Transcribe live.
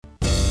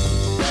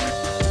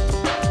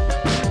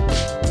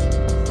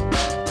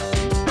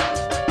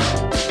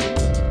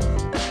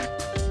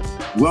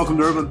Welcome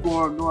to Urban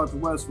Forum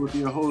Northwest with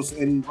your host,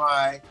 Eddie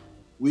Rye.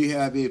 We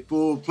have a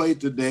full plate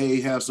today,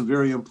 have some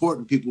very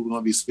important people we're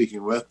going to be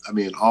speaking with. I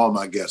mean, all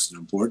my guests are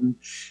important,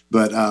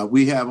 but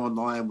we have on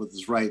the line with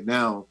us right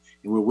now,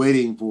 and we're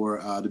waiting for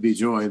to be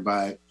joined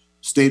by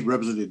State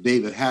Representative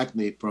David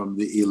Hackney from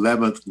the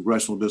 11th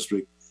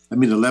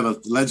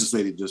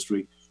Legislative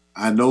District.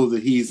 I know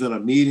that he's in a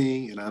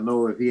meeting, and I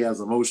know if he has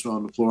a motion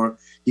on the floor,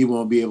 he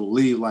won't be able to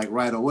leave like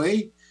right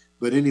away.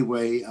 But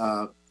anyway,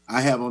 I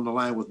have on the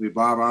line with me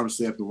Bob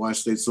Armstead from the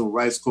Washington State Civil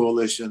Rights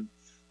Coalition,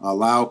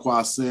 Lyle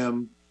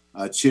Quasim,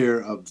 chair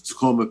of the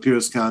Tacoma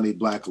Pierce County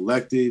Black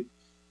Elected,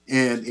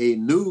 and a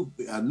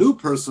new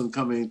person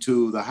coming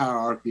to the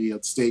hierarchy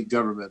of state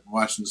government in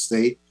Washington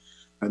State.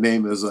 Her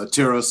name is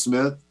Tara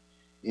Smith,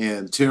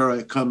 and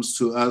Tara comes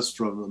to us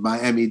from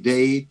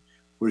Miami-Dade,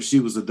 where she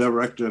was the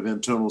director of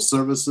internal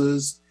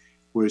services,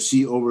 where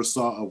she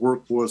oversaw a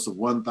workforce of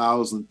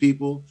 1,000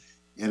 people.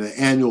 And an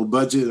annual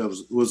budget of,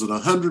 was it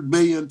 100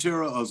 million,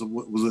 Tara, or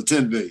was it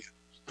 10 billion?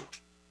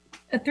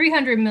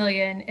 300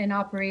 million in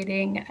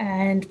operating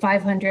and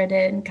 500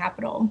 in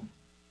capital.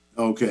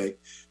 Okay.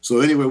 So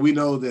anyway, we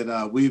know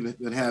that we've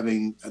been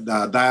having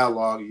a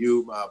dialogue,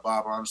 you,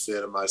 Bob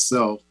Armstead, and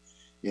myself.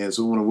 And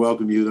so we want to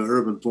welcome you to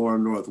Urban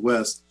Forum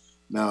Northwest.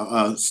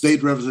 Now,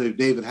 State Representative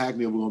David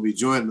Hackney will be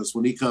joining us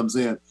when he comes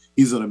in.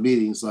 He's in a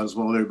meeting, so I just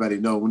want to let everybody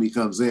know when he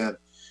comes in.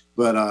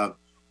 But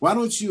why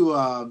don't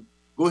you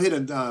go ahead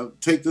and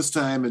take this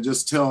time and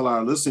just tell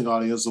our listening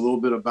audience a little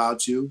bit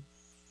about you.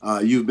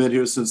 You've been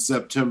here since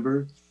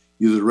September.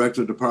 You're the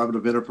Director of Department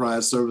of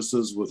Enterprise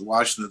Services with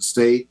Washington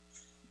State.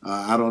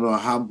 I don't know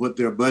what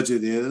their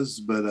budget is,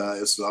 but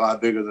it's a lot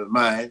bigger than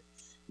mine.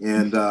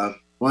 And why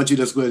don't you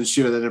just go ahead and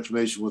share that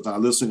information with our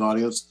listening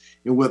audience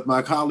and with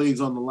my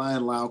colleagues on the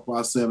line, Lyle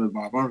Quasim and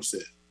Bob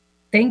Armstead.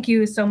 Thank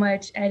you so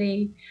much,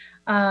 Eddie.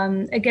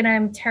 Again,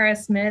 I'm Tara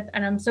Smith,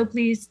 and I'm so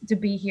pleased to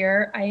be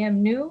here. I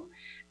am new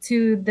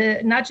to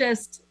not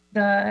just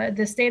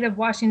the state of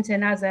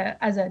Washington as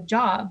a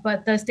job,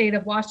 but the state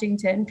of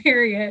Washington,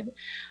 period.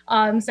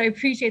 So I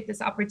appreciate this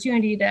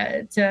opportunity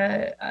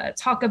to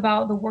talk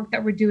about the work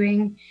that we're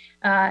doing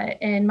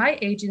in my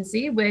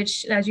agency,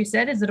 which, as you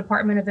said, is the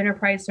Department of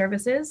Enterprise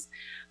Services.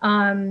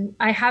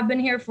 I have been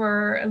here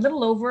for a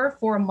little over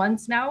 4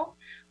 months now.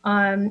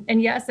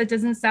 And yes, that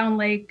doesn't sound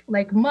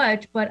like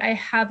much, but I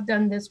have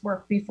done this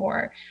work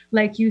before.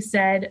 Like you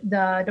said,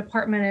 the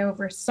department I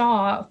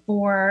oversaw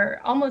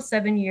for almost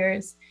 7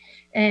 years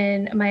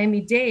in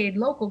Miami-Dade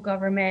local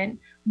government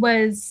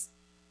was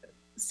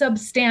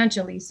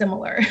substantially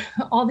similar.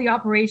 All the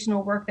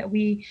operational work that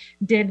we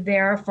did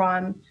there,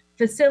 from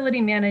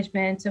facility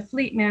management to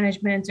fleet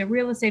management to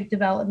real estate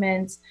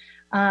development,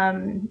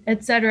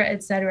 et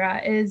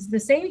cetera, is the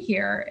same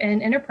here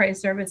in enterprise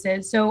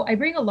services. So I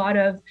bring a lot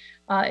of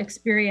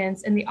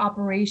experience in the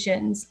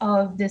operations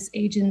of this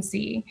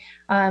agency.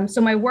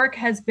 So my work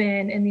has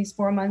been in these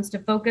 4 months to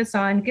focus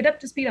on, get up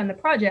to speed on the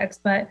projects,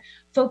 but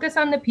focus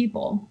on the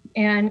people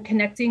and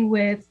connecting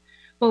with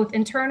both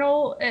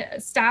internal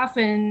staff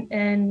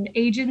and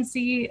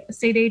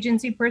state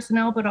agency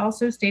personnel, but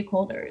also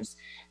stakeholders.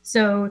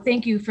 So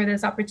thank you for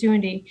this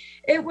opportunity.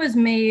 It was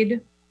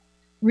made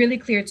really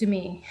clear to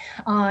me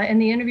in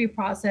the interview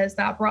process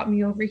that brought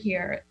me over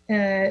here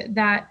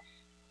that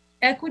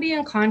equity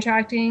and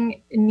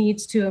contracting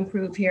needs to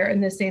improve here in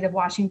the state of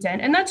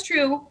Washington. And that's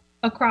true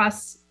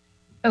across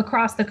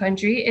the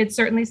country. It's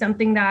certainly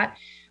something that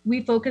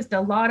we focused a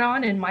lot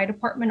on in my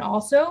department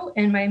also,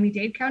 in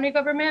Miami-Dade County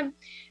government.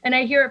 And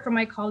I hear it from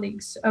my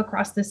colleagues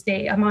across the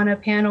state. I'm on a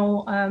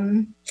panel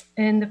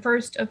in the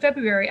 1st of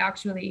February,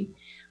 actually,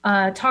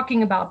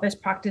 talking about best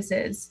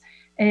practices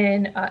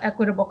in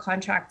equitable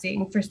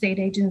contracting for state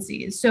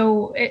agencies.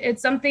 So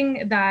it's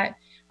something that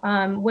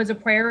was a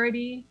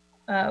priority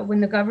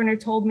when the governor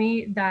told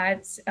me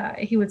that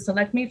he would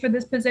select me for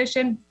this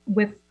position,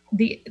 with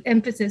the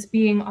emphasis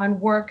being on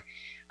work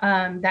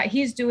that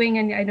he's doing.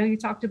 And I know you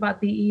talked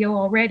about the EO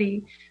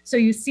already. So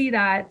you see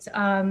that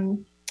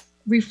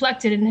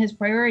reflected in his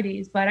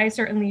priorities, but I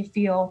certainly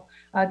feel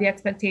the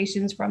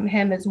expectations from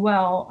him as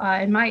well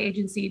in my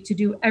agency to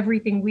do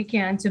everything we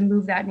can to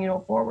move that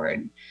needle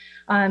forward.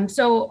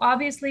 So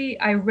obviously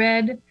I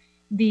read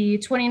the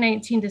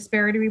 2019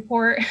 disparity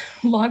report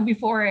long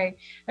before I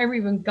ever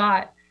even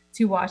got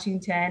to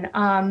Washington.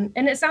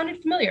 And it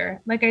sounded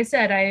familiar. Like I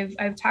said,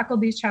 I've tackled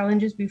these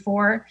challenges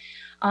before.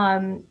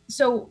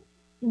 So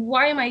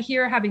why am I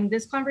here having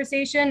this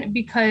conversation?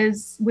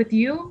 Because with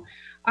you,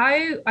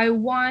 I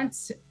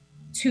want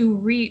to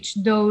reach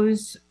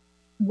those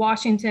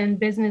Washington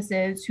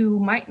businesses who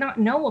might not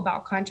know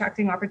about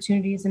contracting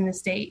opportunities in the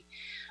state.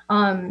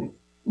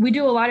 We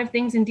do a lot of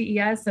things in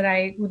DES that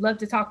I would love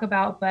to talk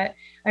about, but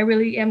I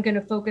really am going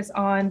to focus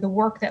on the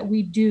work that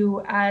we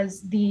do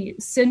as the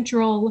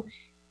central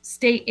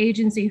state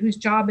agency whose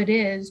job it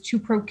is to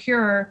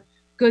procure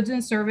goods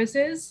and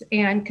services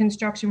and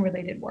construction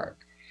related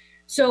work.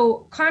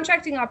 So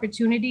contracting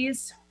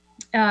opportunities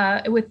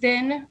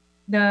within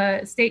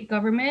the state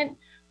government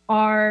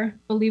are,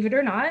 believe it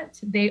or not,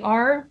 they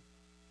are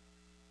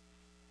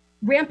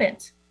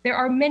rampant there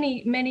are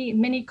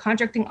many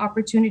contracting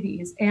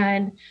opportunities.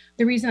 And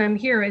the reason I'm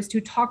here is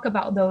to talk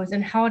about those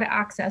and how to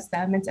access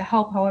them and to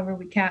help however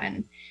we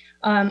can.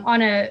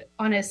 On a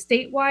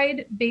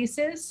statewide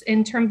basis,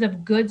 in terms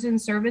of goods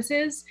and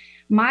services,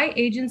 my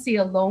agency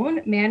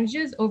alone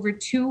manages over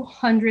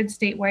 200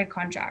 statewide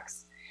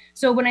contracts.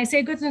 So when I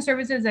say goods and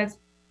services, that's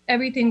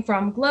everything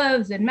from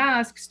gloves and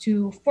masks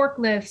to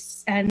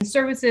forklifts and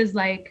services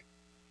like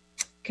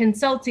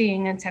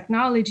consulting and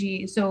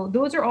technology. So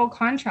those are all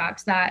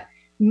contracts that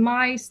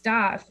my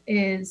staff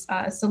is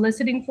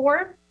soliciting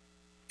for,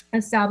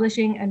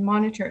 establishing, and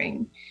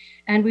monitoring.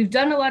 And we've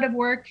done a lot of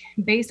work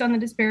based on the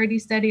disparity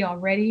study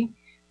already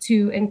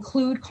to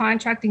include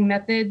contracting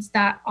methods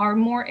that are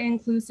more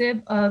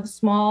inclusive of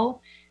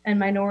small and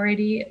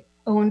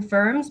minority-owned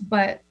firms,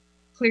 but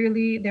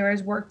clearly there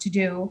is work to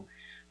do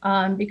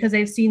because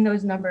I've seen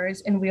those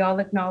numbers and we all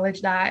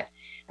acknowledge that.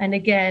 And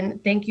again,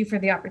 thank you for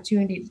the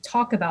opportunity to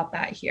talk about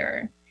that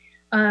here.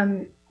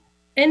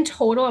 In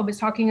total, I was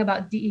talking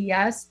about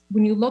DES.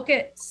 When you look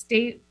at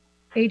state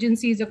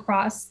agencies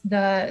across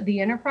the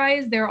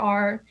enterprise, there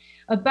are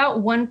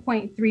about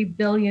 $1.3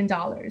 billion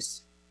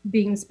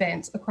being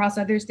spent across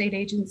other state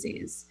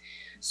agencies.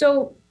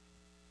 So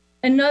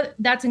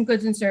that's in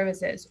goods and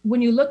services.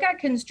 When you look at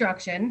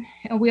construction,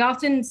 and we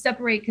often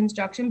separate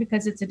construction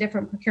because it's a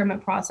different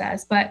procurement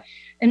process, but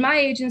in my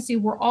agency,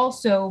 we're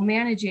also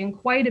managing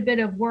quite a bit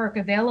of work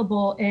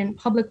available in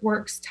public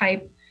works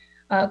type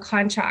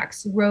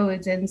contracts,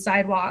 roads and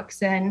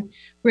sidewalks and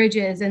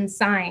bridges and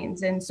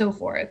signs and so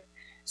forth.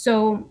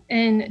 So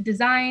in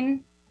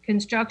design,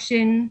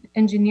 construction,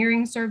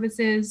 engineering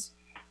services,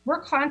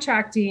 we're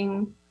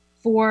contracting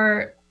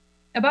for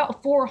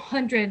about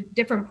 400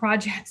 different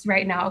projects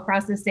right now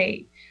across the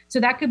state. So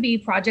that could be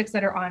projects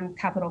that are on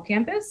Capitol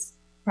campus,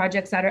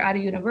 projects that are at a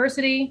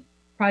university,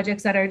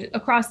 projects that are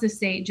across the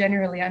state,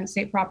 generally on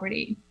state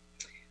property.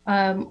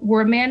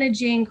 We're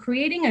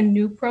creating a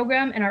new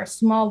program in our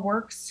small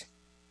works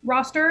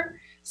roster.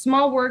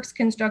 Small works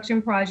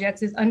construction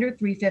projects is under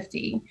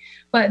 350,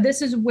 but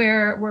this is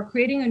where we're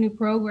creating a new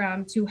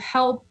program to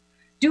help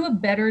do a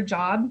better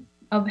job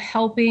of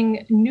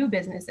helping new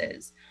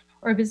businesses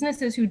or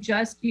businesses who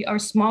just are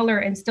smaller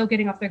and still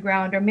getting off the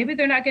ground, or maybe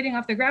they're not getting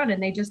off the ground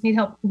and they just need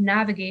help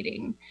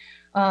navigating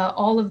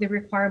all of the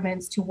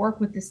requirements to work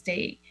with the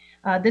state.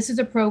 This is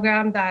a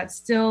program that's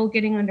still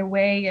getting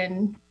underway,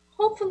 and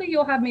hopefully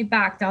you'll have me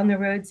back down the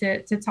road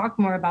to talk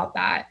more about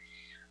that.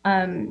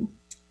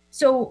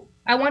 So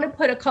I want to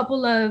put a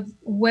couple of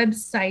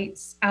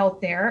websites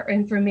out there,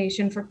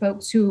 information for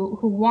folks who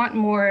want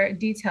more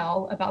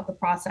detail about the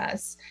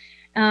process.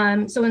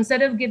 So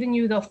instead of giving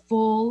you the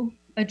full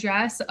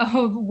address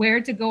of where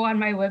to go on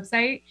my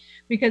website,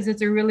 because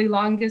it's a really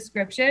long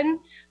description,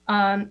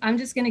 I'm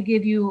just going to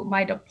give you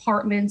my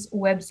department's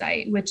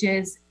website, which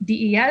is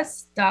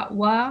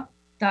des.wa.gov.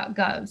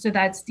 So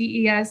that's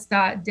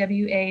des.wa.gov.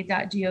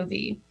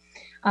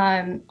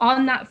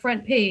 On that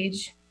front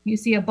page, you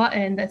see a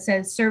button that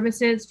says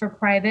Services for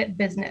Private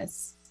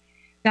Business.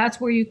 That's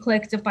where you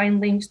click to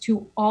find links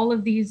to all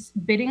of these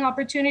bidding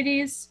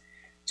opportunities,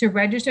 to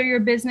register your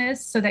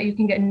business so that you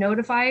can get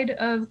notified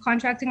of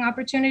contracting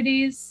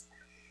opportunities.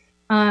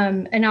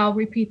 And I'll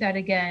repeat that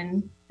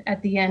again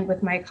at the end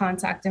with my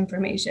contact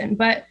information.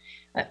 But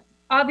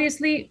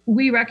obviously,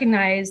 we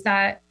recognize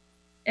that,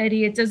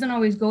 Eddie, it doesn't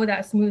always go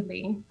that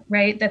smoothly,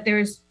 right? That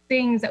there's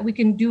things that we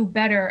can do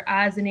better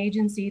as an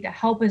agency to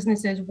help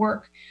businesses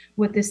work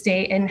with the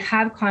state and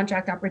have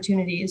contract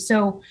opportunities.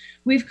 So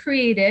we've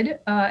created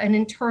an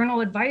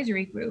internal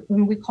advisory group,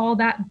 and we call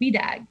that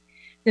BDAG,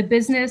 the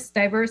Business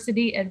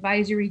Diversity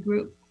Advisory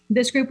Group.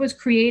 This group was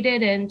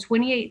created in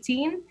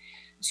 2018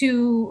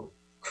 to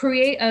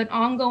create an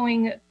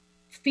ongoing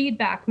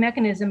feedback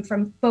mechanism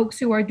from folks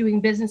who are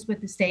doing business with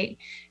the state,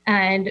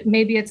 and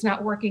maybe it's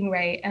not working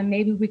right, and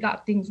maybe we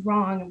got things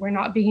wrong and we're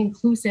not being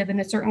inclusive in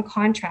a certain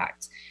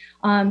contract.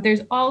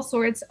 There's all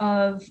sorts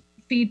of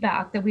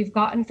feedback that we've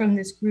gotten from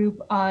this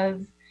group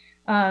of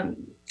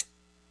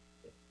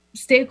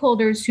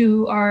stakeholders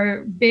who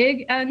are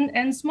big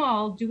and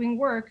small doing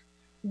work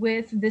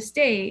with the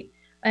state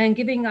and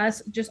giving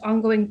us just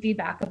ongoing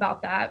feedback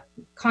about that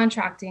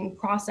contracting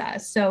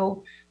process.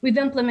 So we've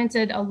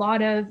implemented a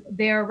lot of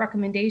their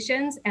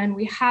recommendations, and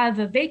we have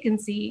a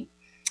vacancy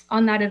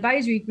on that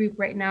advisory group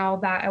right now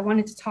that I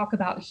wanted to talk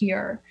about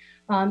here,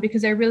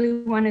 because I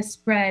really want to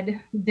spread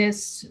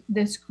this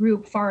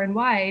group far and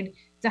wide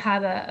to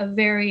have a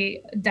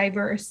very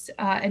diverse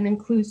and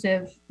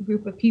inclusive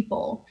group of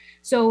people.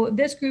 So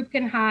this group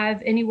can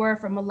have anywhere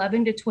from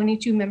 11 to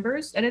 22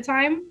 members at a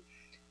time.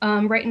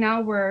 Right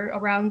now we're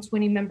around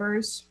 20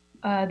 members.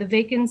 The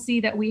vacancy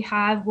that we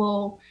have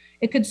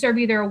it could serve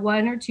either a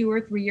 1 or 2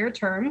 or 3 year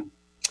term.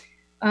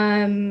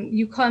 We're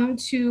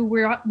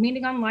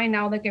meeting online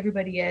now like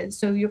everybody is.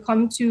 So you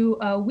come to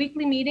a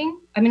monthly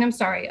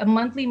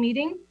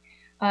meeting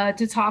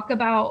to talk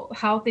about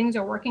how things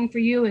are working for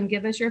you and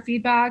give us your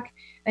feedback.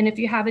 And if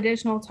you have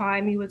additional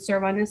time, you would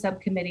serve on a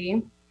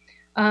subcommittee.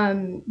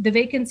 The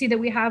vacancy that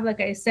we have,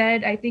 like I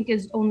said, I think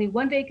is only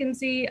one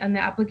vacancy, and the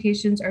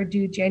applications are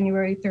due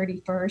January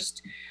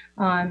 31st.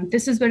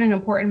 This has been an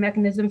important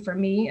mechanism for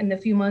me in the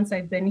few months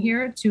I've been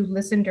here to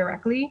listen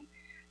directly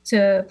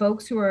to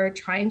folks who are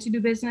trying to do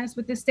business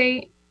with the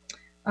state.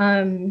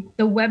 The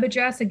web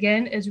address,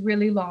 again, is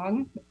really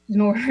long in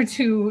order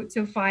to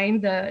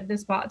find the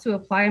spot to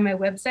apply on my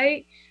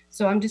website.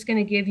 So I'm just going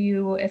to give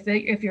you,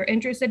 if you're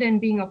interested in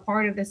being a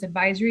part of this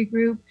advisory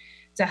group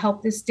to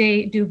help the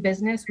state do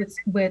business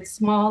with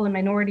small and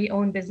minority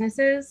owned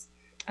businesses,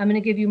 I'm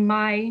going to give you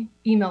my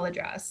email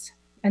address,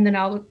 and then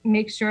I'll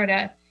make sure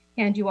to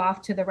hand you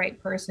off to the right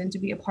person to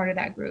be a part of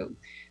that group.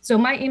 So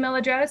my email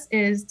address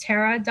is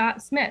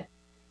tara.smith.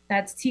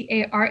 That's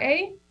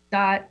tara.smith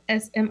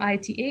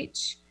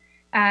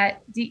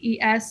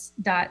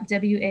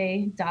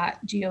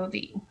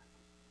 @des.wa.gov.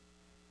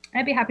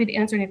 I'd be happy to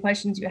answer any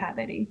questions you have,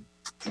 Eddie.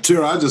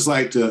 Tara, I'd just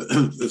like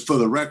to, for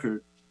the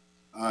record,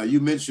 you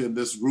mentioned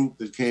this group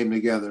that came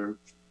together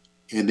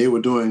and they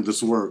were doing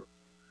this work.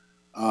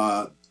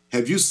 Have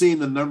you seen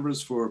the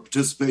numbers for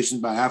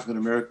participation by African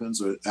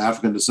Americans or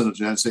African descendants of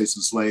the United States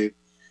enslaved?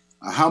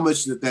 How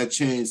much did that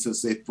change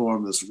since they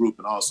formed this group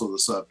and also the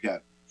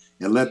subcategory?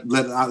 And let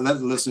the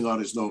listening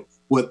audience know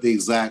what the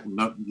exact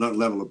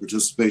level of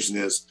participation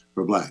is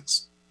for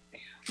Blacks.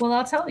 Well,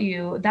 I'll tell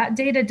you, that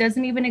data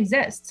doesn't even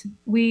exist.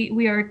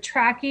 We are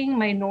tracking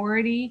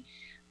minority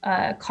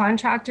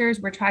contractors,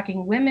 we're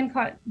tracking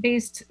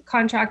women-based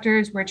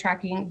contractors, we're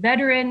tracking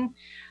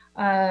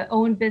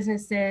veteran-owned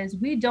businesses.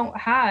 We don't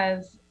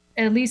have,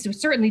 at least we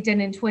certainly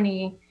didn't in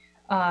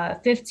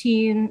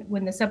 2015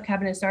 when the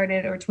sub-cabinet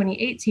started, or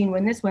 2018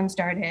 when this one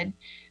started.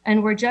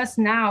 And we're just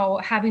now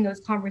having those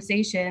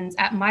conversations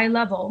at my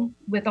level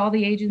with all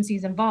the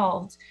agencies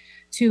involved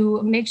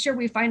to make sure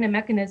we find a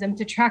mechanism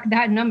to track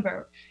that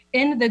number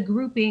in the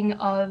grouping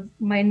of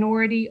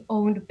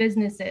minority-owned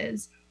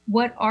businesses.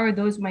 What are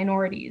those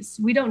minorities?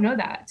 We don't know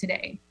that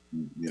today.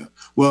 Yeah.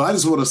 Well, I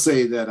just want to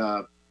say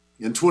that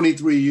in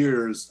 23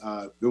 years,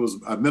 there was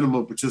a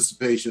minimum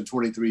participation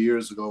 23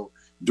 years ago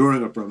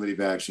during affirmative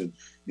action,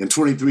 and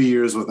 23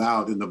 years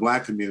without in the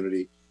Black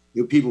community.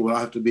 People will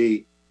have to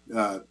be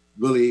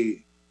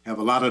really have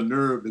a lot of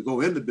nerve to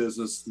go into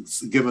business,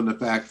 given the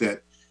fact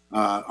that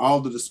all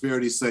the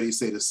disparity studies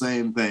say the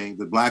same thing,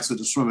 that Blacks are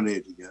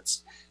discriminated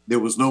against. There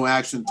was no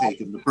action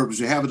taken. The purpose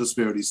you have a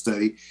disparity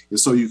study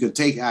is so you can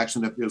take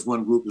action if there's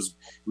one group is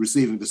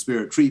receiving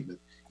disparate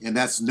treatment, and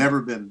that's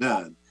never been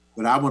done.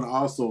 But I want to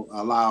also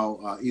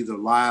allow either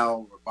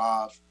Lyle or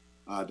Bob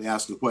to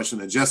ask a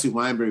question, and Jesse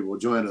Wineberry will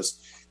join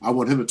us. I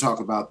want him to talk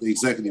about the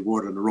executive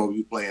order and the role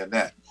you play in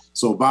that.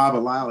 So Bob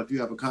or Lyle, if you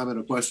have a comment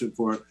or question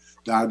for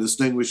our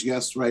distinguished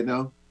guests right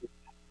now.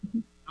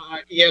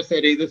 Yes,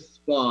 Eddie, this is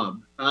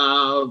Bob.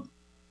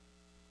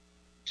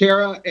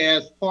 Tara,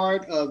 as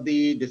part of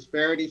the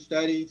disparity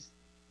studies,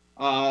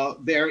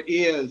 there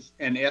is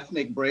an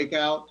ethnic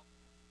breakout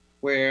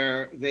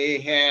where they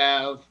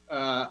have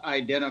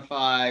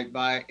identified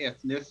by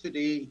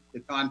ethnicity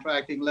the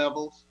contracting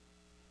levels.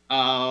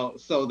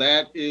 So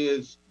that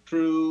is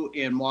true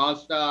in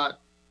WSDOT,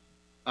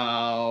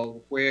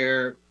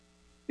 where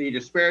the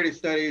disparity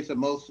studies are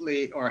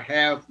mostly, or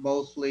have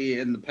mostly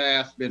in the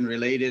past, been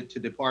related to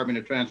Department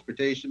of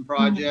Transportation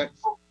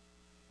projects.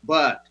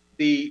 But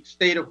the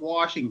state of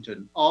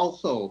Washington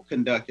also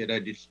conducted a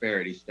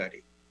disparity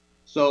study.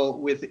 So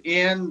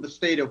within the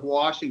state of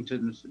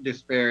Washington's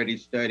disparity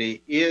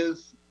study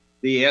is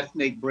the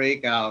ethnic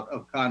breakout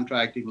of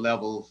contracting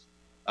levels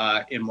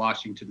in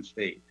Washington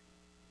state.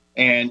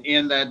 And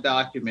in that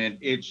document,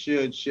 it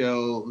should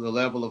show the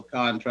level of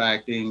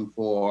contracting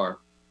for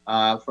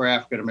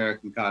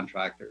African-American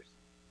contractors.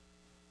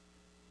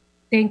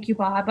 Thank you,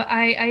 Bob.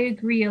 I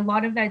agree. A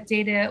lot of that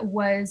data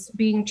was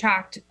being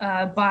tracked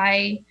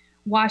by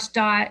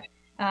WSDOT,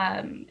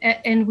 and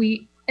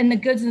in the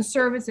goods and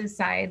services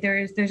side,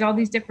 there's all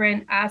these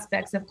different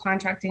aspects of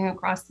contracting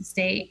across the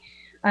state.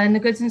 In the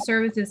goods and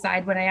services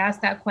side, when I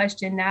ask that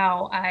question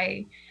now,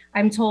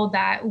 I'm told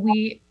that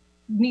we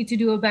need to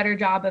do a better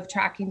job of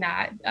tracking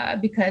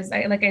that because,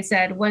 like I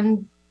said,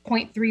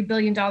 $1.3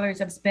 billion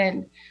of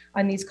spend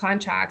on these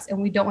contracts, and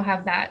we don't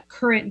have that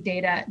current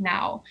data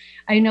now.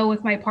 I know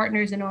with my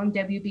partners in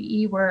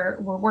OMWBE, we're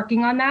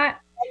working on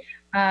that,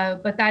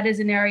 but that is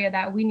an area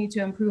that we need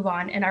to improve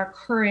on in our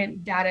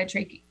current data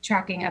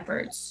tracking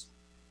efforts.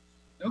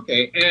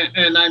 Okay,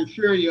 and I'm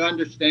sure you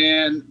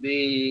understand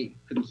the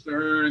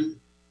concern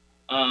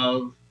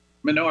of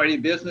minority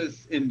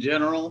business in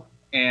general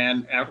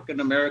and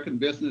African-American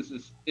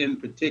businesses in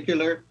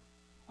particular.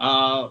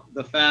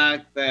 The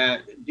fact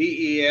that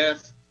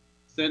DES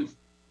since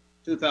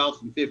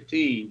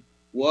 2015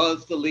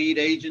 was the lead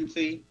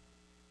agency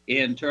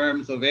in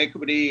terms of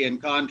equity and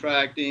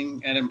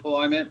contracting and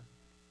employment,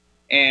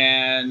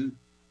 and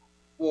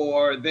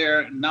for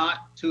there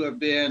not to have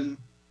been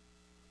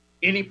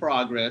any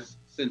progress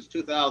since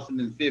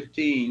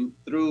 2015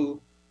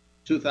 through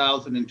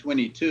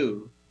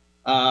 2022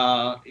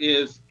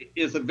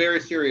 is a very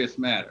serious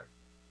matter.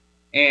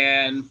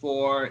 and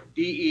for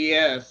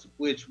DES,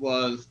 which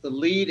was the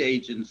lead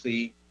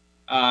agency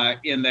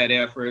in that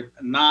effort,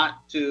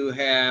 not to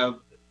have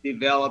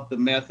developed a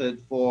method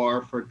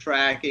for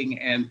tracking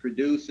and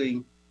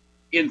producing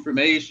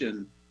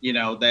information,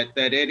 that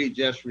Eddie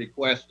just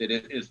requested.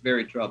 It is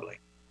very troubling.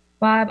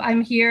 Bob,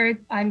 I'm here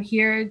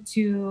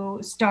to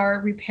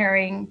start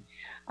repairing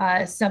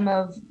some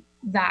of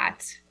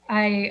that.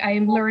 I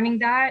am learning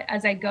that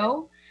as I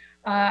go.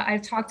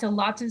 I've talked to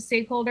lots of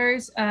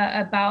stakeholders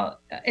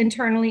about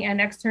internally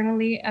and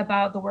externally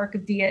about the work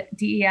of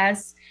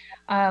DES.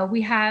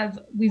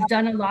 We've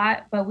done a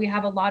lot, but we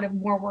have a lot of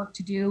more work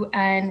to do.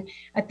 And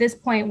at this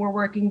point, we're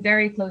working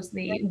very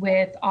closely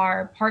with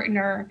our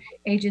partner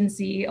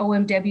agency,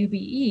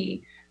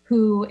 OMWBE,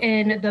 who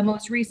in the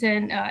most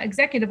recent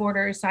executive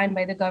order signed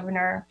by the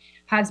governor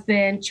has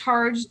been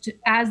charged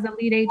as the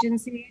lead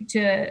agency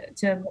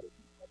to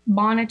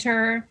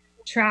monitor,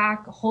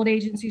 track, hold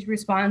agencies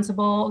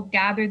responsible,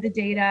 gather the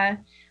data.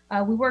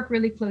 We work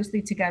really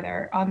closely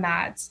together on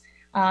that,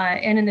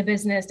 and in the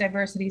business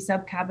diversity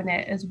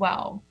sub-cabinet as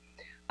well.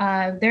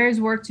 There's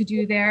work to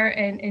do there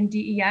in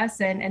DES,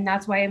 and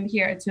that's why I'm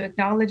here, to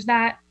acknowledge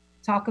that,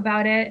 talk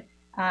about it,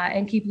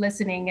 and keep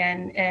listening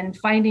and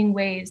finding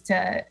ways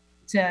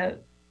to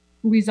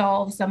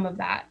resolve some of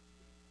that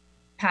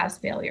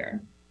past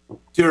failure.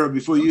 Tara,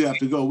 before you have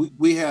to go,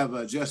 we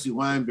have Jesse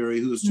Wineberry,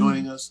 who is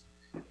joining us.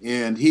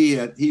 And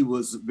he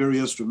was very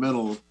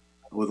instrumental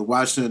with the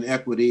Washington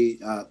Equity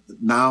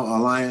Now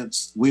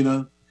Alliance,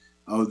 WENA,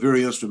 was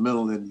very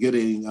instrumental in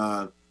getting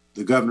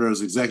the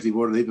governor's executive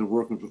order. They've been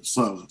working for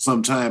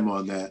some time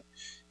on that.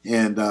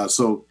 And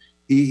so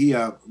he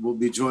will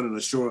be joining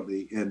us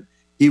shortly. And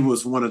he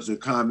wanted to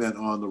comment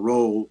on the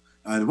role.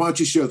 And why don't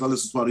you share with our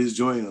listeners while he's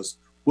joining us,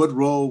 what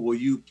role will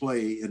you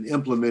play in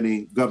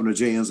implementing Governor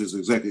Jay Inslee's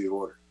executive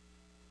order?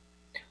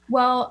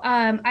 Well,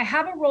 I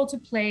have a role to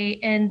play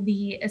in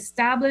the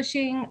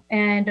establishing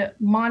and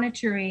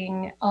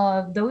monitoring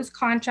of those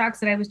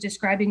contracts that I was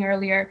describing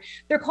earlier.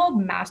 They're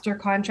called master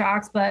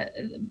contracts, but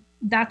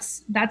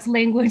that's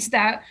language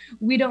that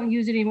we don't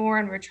use anymore,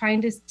 and we're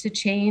trying to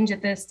change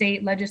at the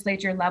state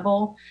legislature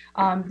level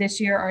this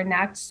year or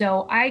next.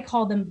 So I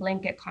call them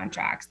blanket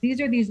contracts.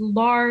 These are these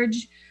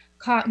large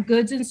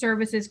goods and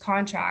services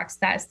contracts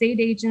that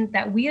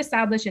we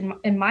establish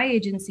in my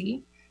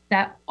agency,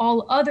 that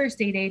all other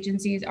state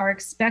agencies are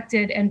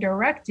expected and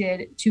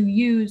directed to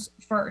use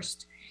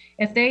first.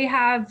 If they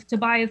have to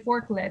buy a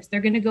forklift,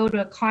 they're going to go to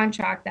a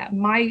contract that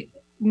my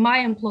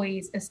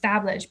employees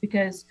establish,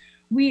 because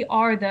we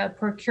are the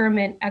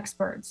procurement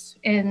experts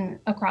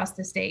across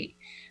the state.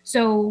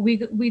 So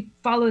we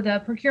follow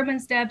the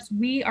procurement steps.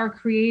 We are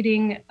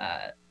creating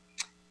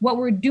what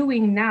we're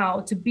doing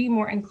now to be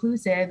more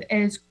inclusive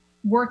is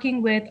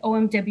working with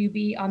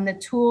OMWB on the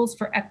tools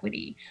for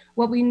equity.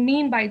 What we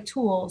mean by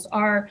tools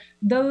are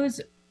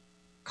those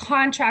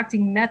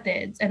contracting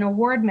methods and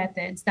award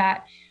methods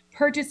that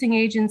purchasing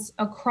agents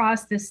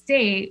across the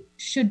state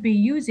should be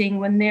using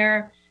when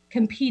they're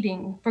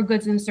competing for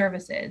goods and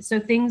services. So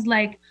things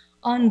like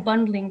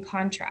unbundling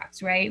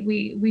contracts, right?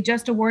 We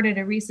just awarded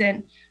a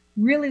recent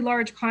really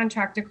large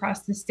contract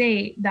across the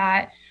state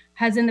that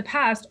has in the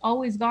past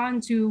always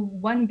gone to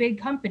one big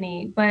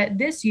company, but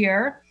this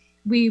year,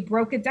 we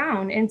broke it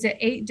down into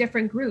 8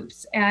 different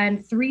groups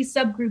and 3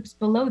 subgroups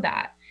below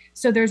that.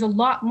 So there's a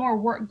lot more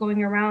work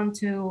going around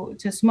to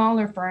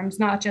smaller firms,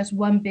 not just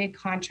one big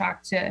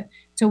contract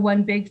to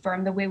one big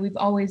firm, the way we've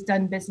always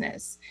done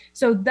business.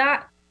 So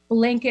that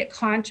blanket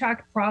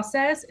contract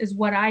process is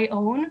what I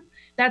own.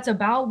 That's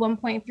about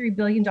 $1.3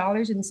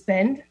 billion in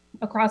spend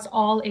across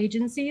all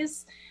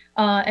agencies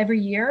every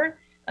year.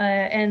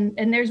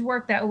 And there's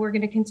work that we're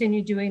going to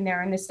continue doing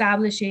there and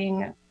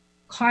establishing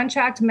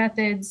contract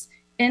methods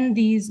in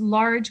these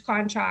large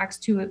contracts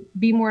to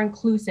be more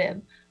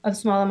inclusive of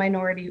small and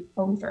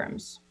minority-owned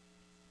firms.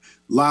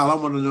 Lyle, I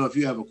want to know if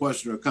you have a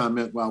question or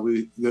comment while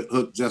we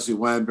hook Jesse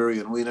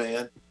Wineberry and Lena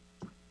in.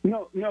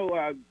 No.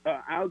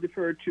 I'll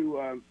defer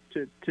to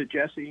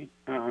Jesse,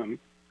 and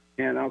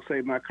I'll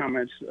save my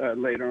comments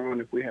later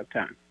on if we have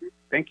time.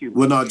 Thank you.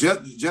 Well, no,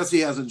 Jesse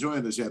hasn't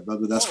joined us yet,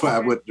 brother. That's why I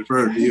would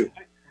defer to you.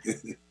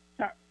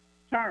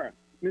 Tara,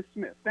 Ms.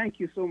 Smith, thank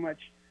you so much.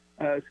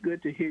 It's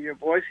good to hear your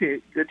voice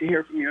here. Good to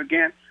hear from you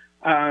again.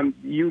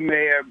 You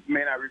may or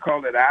may not recall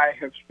that I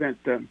have spent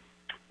a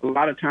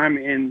lot of time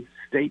in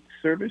state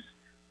service,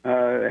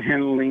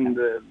 handling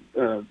the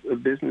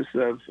business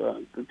of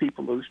the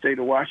people of the state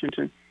of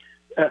Washington.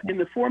 In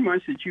the 4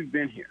 months that you've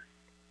been here,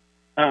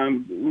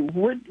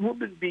 what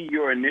would be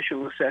your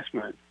initial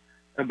assessment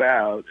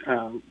about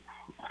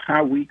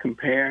how we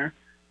compare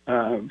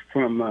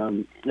from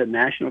a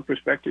national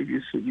perspective?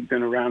 You've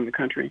been around the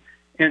country.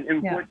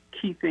 And what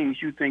key things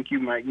you think you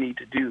might need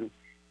to do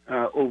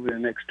over the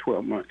next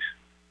 12 months?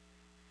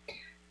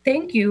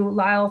 Thank you,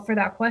 Lyle, for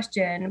that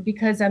question,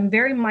 because I'm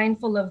very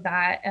mindful of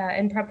that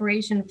in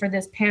preparation for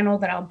this panel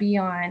that I'll be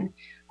on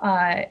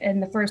in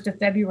the 1st of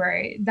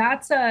February.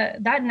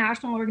 That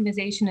national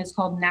organization is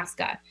called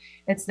NASCA.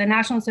 It's the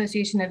National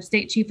Association of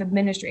State Chief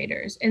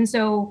Administrators. And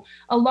so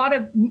a lot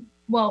of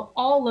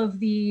all of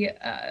the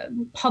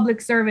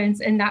public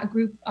servants in that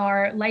group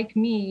are, like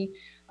me,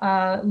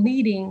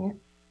 leading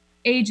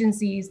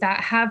agencies that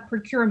have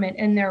procurement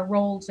in their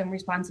roles and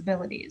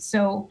responsibilities.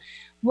 So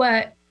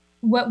what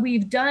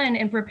we've done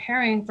in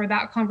preparing for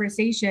that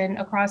conversation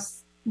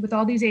with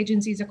all these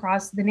agencies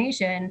across the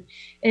nation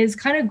is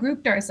kind of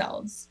grouped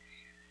ourselves.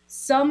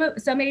 Some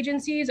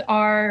agencies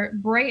are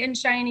bright and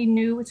shiny,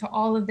 new to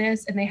all of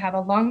this, and they have a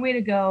long way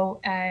to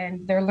go,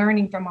 and they're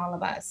learning from all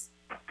of us.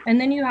 And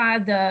then you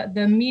have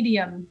the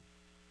medium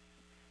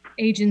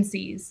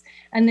agencies,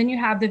 and then you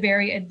have the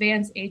very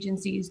advanced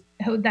agencies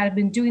that have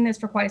been doing this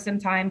for quite some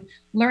time,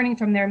 learning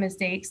from their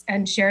mistakes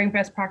and sharing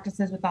best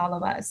practices with all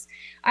of us.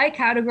 I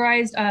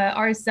categorized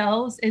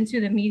ourselves into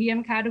the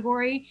medium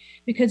category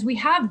because we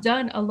have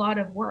done a lot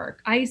of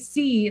work. I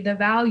see the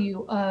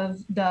value of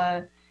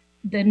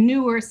the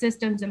newer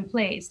systems in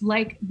place,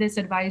 like this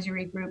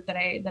advisory group that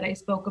I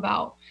spoke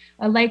about,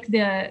 like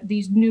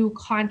these new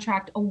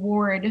contract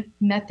award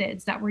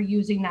methods that we're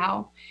using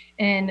now,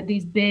 and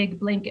these big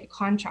blanket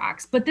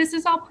contracts. But this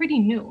is all pretty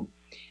new.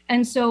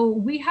 And so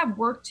we have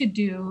work to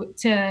do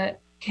to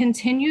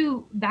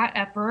continue that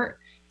effort,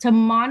 to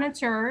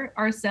monitor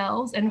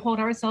ourselves and hold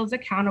ourselves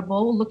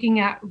accountable, looking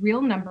at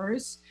real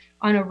numbers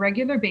on a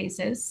regular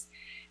basis.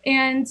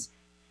 And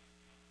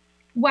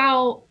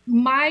while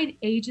my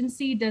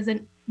agency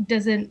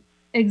doesn't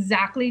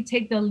exactly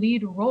take the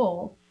lead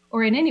role,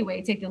 or in any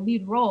way take the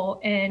lead role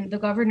in the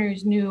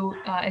governor's new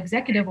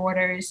executive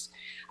orders,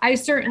 I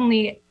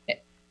certainly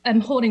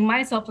am holding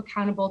myself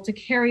accountable to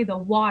carry the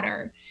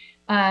water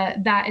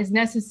that is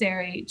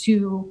necessary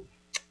to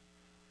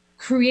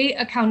create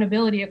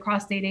accountability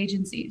across state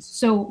agencies.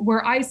 So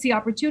where I see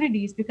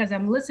opportunities, because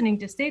I'm listening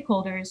to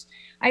stakeholders,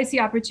 I see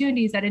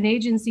opportunities that an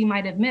agency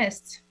might have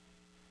missed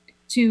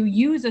to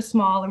use a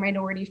small or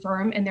minority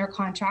firm in their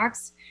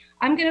contracts.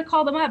 I'm going to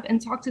call them up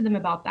and talk to them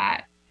about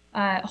that.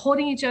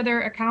 Holding each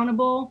other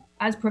accountable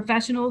as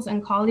professionals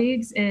and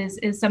colleagues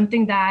is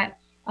something that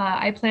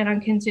I plan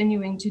on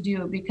continuing to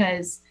do,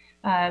 because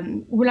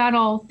we're not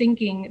all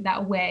thinking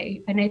that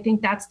way. And I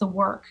think that's the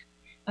work.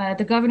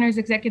 The governor's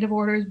executive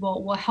orders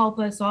will help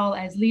us all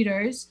as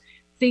leaders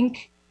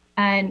think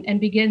and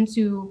begin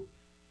to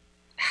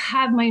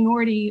have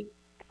minority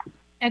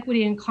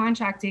equity in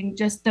contracting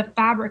just the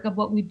fabric of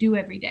what we do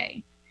every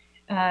day.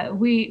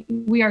 We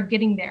are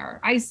getting there.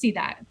 I see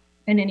that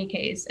in any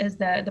case, as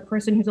the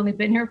person who's only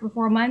been here for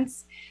 4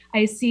 months.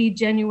 I see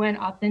genuine,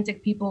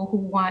 authentic people who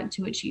want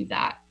to achieve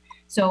that.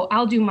 So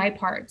I'll do my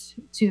part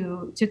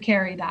to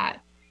carry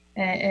that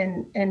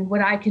and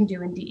what I can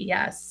do in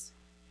DES.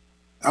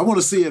 I want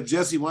to see if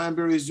Jesse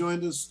Wineberry has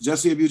joined us.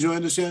 Jesse, have you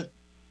joined us yet?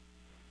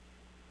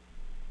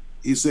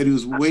 He said he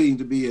was waiting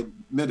to be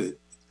admitted.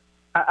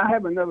 I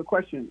have another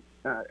question,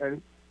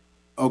 Eddie.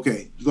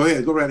 Okay, go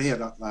ahead. Go right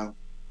ahead, Lyle.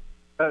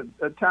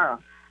 Tara,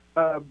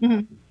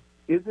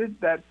 is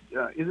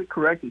it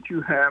correct that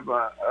you have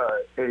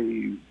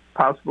a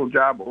possible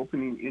job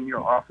opening in your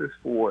office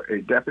for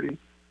a deputy?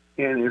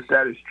 And if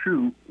that is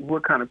true,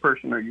 what kind of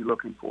person are you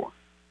looking for?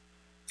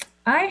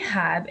 I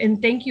have, and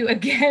thank you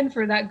again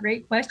for that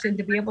great question,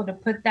 to be able to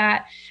put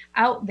that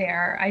out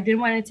there. I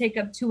didn't want to take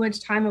up too much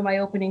time in my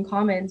opening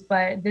comments,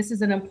 but this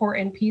is an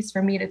important piece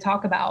for me to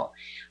talk about.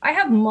 I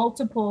have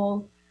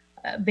multiple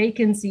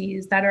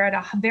vacancies that are at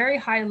a very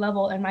high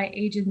level in my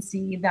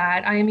agency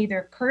that I am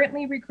either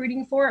currently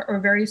recruiting for or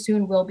very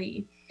soon will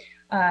be.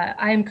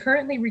 I am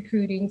currently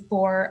recruiting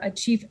for a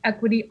chief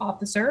equity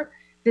officer.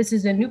 This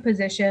is a new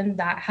position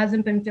that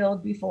hasn't been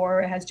filled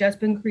before. It has just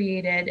been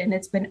created, and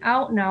it's been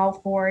out now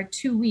for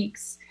 2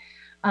 weeks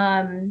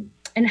and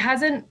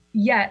hasn't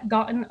yet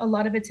gotten a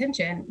lot of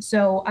attention.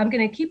 So I'm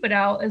going to keep it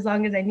out as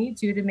long as I need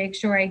to make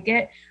sure I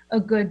get a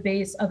good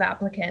base of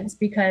applicants,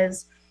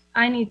 because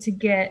I need to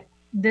get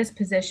this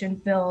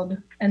position filled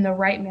in the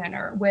right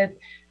manner with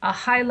a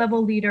high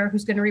level leader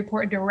who's going to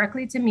report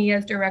directly to me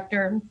as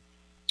director,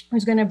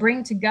 who's going to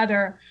bring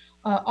together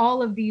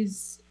all of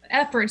these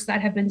efforts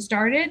that have been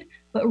started,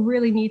 but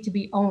really need to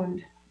be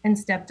owned and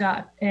stepped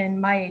up in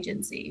my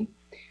agency.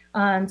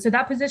 So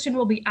that position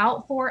will be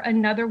out for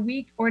another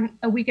week or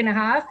a week and a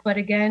half. But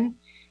again,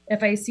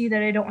 if I see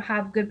that I don't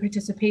have good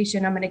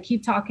participation, I'm going to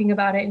keep talking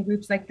about it in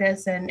groups like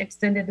this and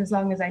extend it as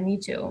long as I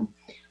need to.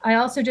 I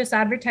also just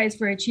advertised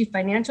for a chief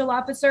financial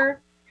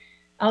officer.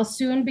 I'll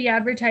soon be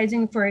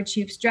advertising for a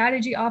chief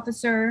strategy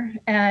officer,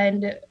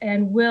 and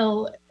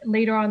will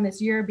later on this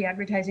year be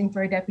advertising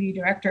for a deputy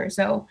director.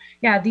 So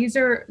yeah,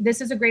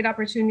 this is a great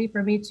opportunity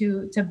for me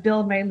to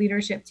build my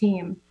leadership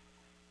team.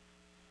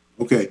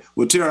 Okay,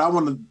 well, Tara, I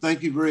want to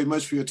thank you very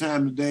much for your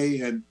time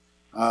today. And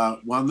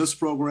on this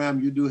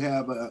program, you do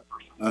have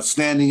a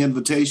standing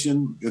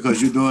invitation, because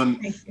you're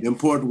doing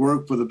important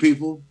work for the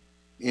people.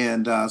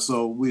 And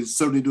so we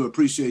certainly do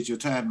appreciate your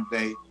time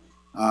today.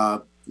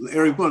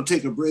 Eric, we're going to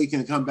take a break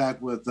and come back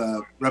with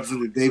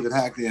Representative David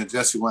Hackney and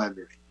Jesse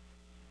Wineberry.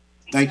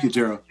 Thank you,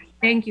 Tara.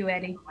 Thank you,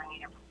 Eddie.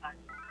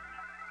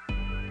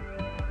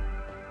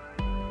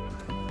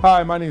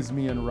 Hi, my name is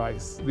Mian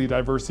Rice, the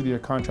Diversity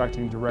and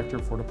Contracting Director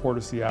for the Port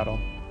of Seattle.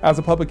 As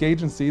a public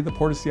agency, the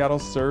Port of Seattle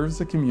serves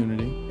the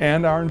community,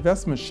 and our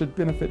investments should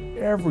benefit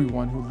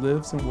everyone who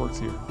lives and works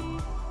here.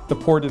 The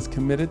Port is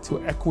committed to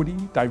equity,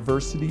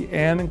 diversity,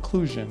 and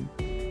inclusion,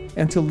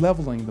 and to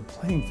leveling the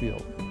playing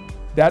field.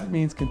 That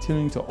means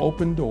continuing to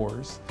open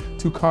doors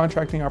to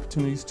contracting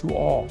opportunities to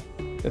all,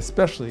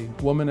 especially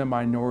women and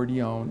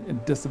minority-owned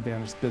and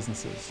disadvantaged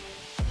businesses.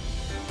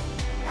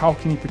 How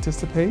can you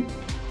participate?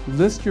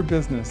 List your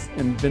business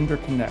in Vendor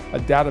Connect, a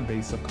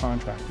database of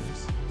contractors.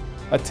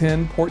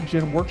 Attend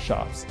PortGen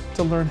workshops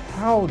to learn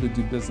how to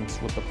do business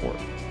with the Port.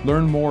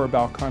 Learn more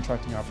about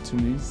contracting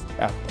opportunities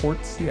at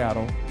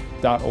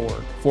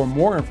portseattle.org. For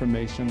more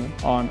information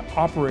on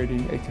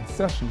operating a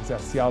concessions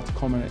at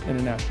Seattle-Tacoma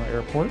International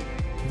Airport,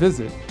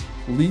 visit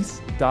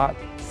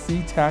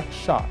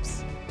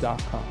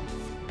lease.ctacshops.com.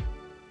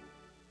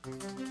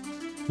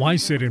 Why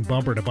sit in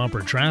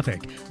bumper-to-bumper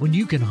traffic when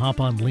you can hop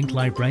on Link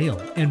Light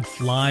Rail and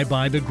fly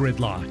by the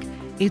gridlock?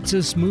 It's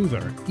a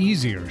smoother,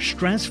 easier,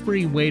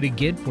 stress-free way to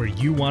get where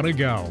you want to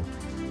go.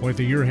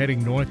 Whether you're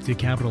heading north to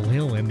Capitol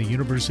Hill and the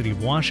University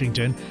of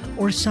Washington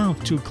or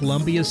south to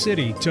Columbia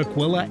City,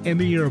 Tukwila,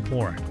 and the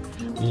airport,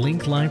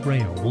 Link Light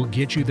Rail will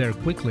get you there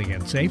quickly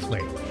and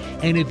safely.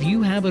 And if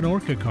you have an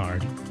ORCA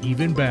card,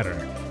 even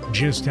better.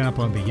 Just tap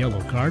on the yellow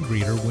card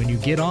reader when you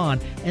get on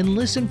and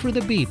listen for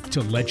the beep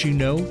to let you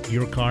know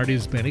your card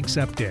has been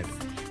accepted.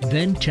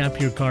 Then tap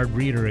your card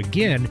reader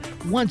again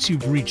once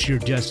you've reached your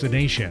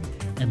destination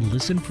and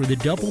listen for the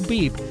double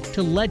beep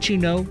to let you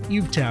know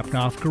you've tapped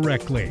off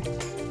correctly.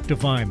 To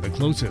find the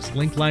closest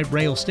Link Light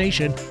Rail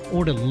station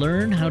or to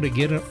learn how to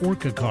get an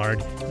ORCA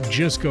card,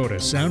 just go to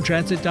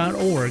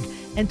soundtransit.org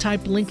and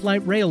type Link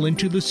Light Rail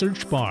into the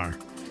search bar.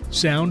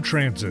 Sound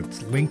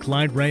Transit's Link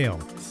Light Rail.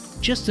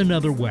 Just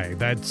another way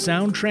that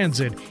Sound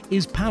Transit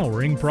is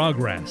powering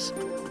progress.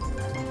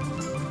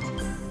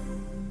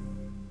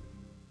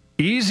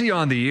 Easy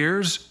on the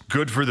ears,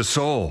 good for the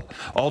soul.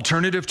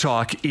 Alternative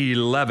Talk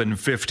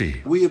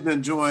 1150. We have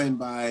been joined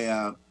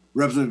by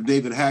Representative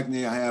David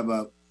Hackney. I have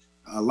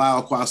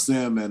Lyle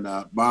Quasim and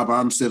Bob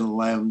Armstead on the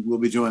line. We'll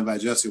be joined by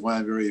Jesse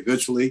Wineberry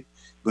eventually.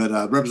 But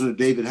Representative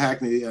David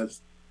Hackney,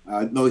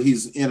 I know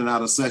he's in and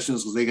out of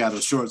sessions because they got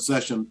a short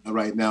session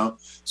right now.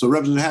 So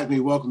Representative Hackney,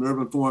 welcome to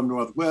Urban Forum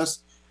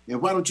Northwest.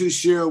 And why don't you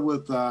share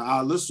with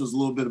our listeners a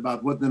little bit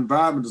about what the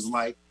environment is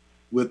like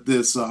with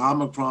this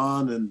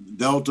Omicron and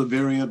Delta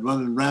variant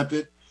running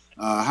rampant?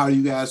 How are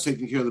you guys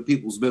taking care of the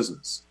people's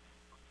business?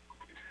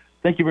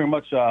 Thank you very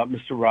much,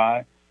 Mr.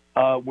 Rye.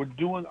 We're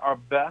doing our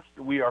best.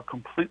 We are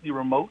completely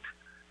remote.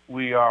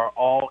 We are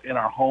all in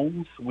our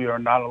homes. We are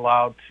not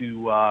allowed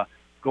to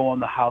go on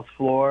the House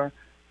floor,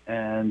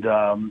 and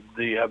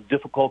they have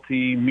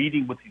difficulty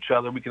meeting with each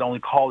other. We can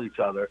only call each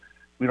other.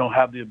 We don't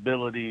have the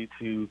ability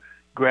to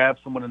grab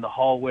someone in the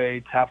hallway,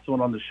 tap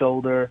someone on the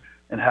shoulder,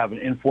 and have an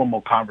informal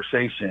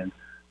conversation,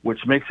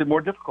 which makes it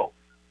more difficult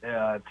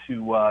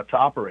to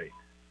operate.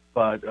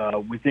 But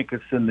we think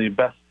it's in the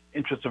best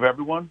interest of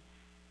everyone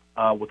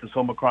with this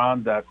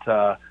Omicron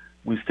that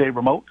we stay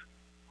remote.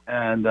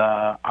 And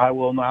I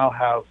will now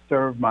have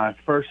served my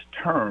first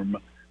term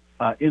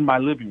in my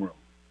living room,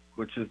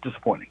 which is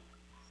disappointing.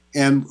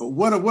 And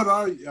what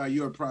are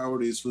your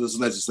priorities for this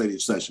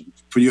legislative session,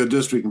 for your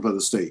district and for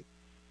the state?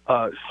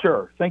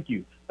 Sure. Thank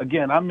you.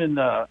 Again, I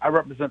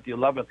represent the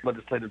 11th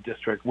legislative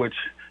district, which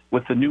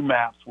with the new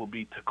maps will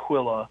be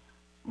Tukwila,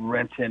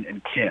 Renton,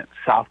 and Kent,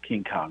 South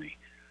King County.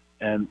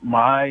 And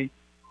my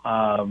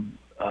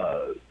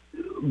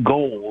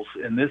goals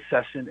in this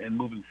session and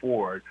moving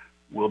forward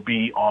will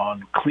be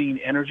on clean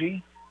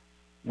energy.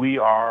 We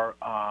are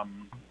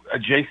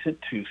adjacent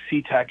to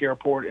SeaTac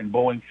Airport in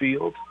Boeing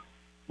Field.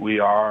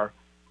 We are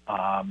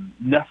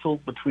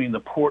nestled between the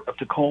Port of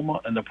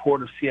Tacoma and the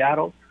Port of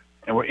Seattle,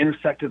 and we're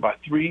intersected by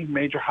three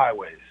major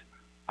highways,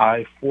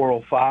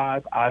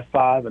 I-405,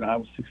 I-5, and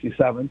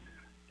I-67,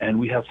 and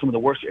we have some of the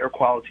worst air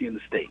quality in the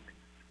state.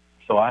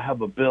 So I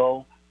have a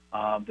bill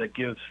that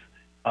gives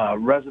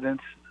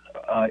residents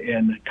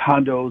in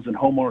condos and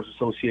homeowners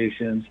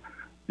associations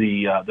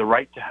the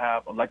right to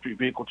have electric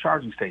vehicle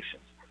charging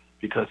stations,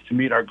 because to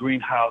meet our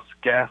greenhouse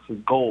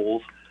gases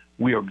goals,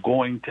 we are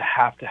going to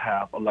have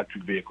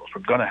electric vehicles.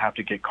 We're going to have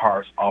to get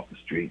cars off the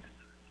street.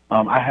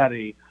 I had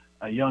a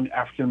young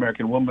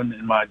African-American woman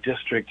in my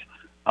district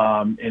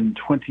in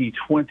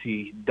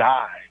 2020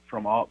 die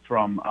from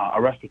a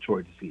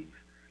respiratory disease,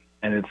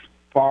 and it's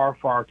far,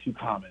 far too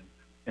common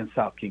in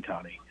South King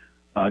County.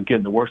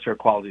 Again, the worst air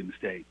quality in the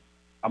state.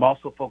 I'm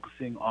also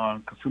focusing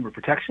on consumer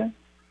protection.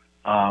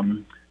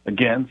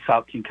 Again,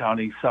 South King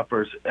County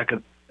suffers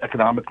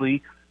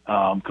economically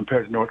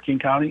compared to North King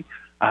County.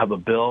 I have a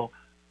bill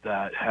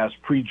that has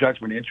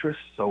prejudgment interest.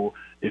 So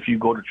if you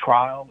go to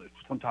trial,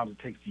 sometimes it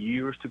takes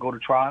years to go to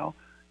trial.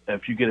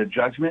 If you get a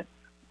judgment,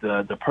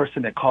 the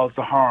person that caused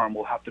the harm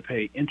will have to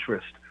pay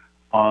interest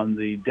on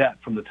the debt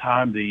from the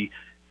time the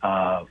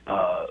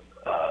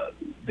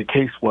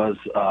case was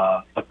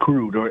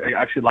accrued, or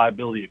actually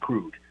liability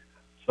accrued.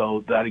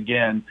 So that,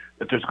 again,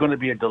 if there's going to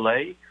be a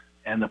delay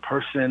and the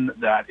person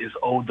that is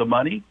owed the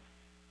money,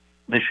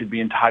 they should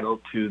be entitled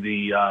to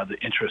the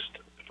interest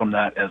from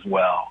that as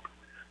well.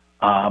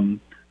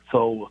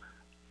 So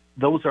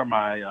those are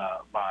my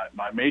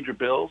major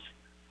bills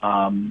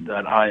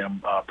that I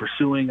am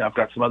pursuing. I've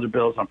got some other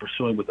bills I'm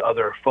pursuing with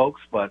other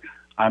folks, but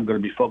I'm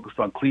going to be focused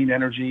on clean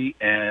energy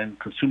and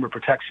consumer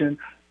protection,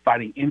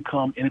 fighting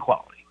income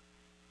inequality.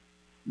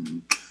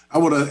 I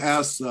want to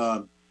ask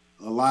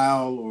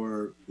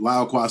Lyle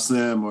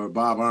Quasim or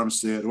Bob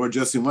Armstead or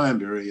Jesse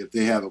Wineberry if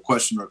they have a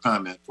question or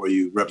comment for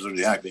you,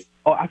 Representative Hackney.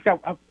 Oh,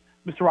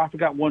 Mr. Roth, I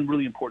got one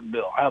really important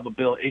bill. I have a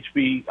bill,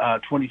 HB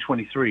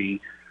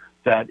 2023,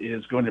 that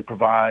is going to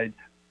provide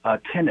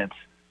tenants,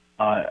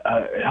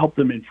 help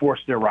them enforce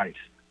their rights.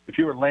 If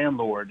you're a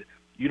landlord,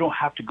 you don't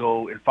have to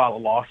go and file a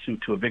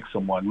lawsuit to evict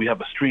someone. We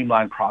have a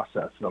streamlined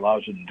process that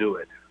allows you to do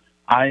it.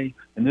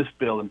 In this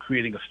bill, am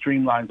creating a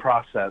streamlined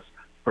process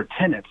for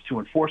tenants to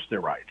enforce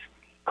their rights.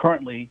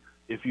 Currently,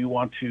 if you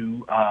want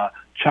to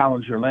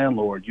challenge your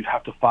landlord, you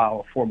have to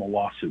file a formal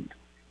lawsuit,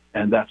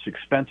 and that's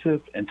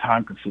expensive and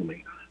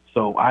time-consuming.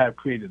 So I have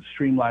created a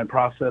streamlined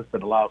process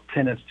that allows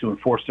tenants to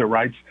enforce their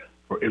rights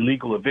for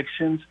illegal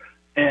evictions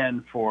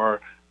and for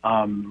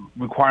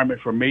requirement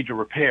for major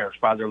repairs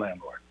by their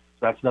landlord.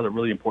 So that's another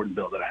really important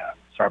bill that I have.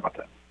 Sorry about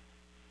that.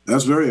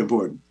 That's very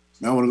important.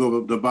 Now I want to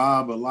go to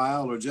Bob or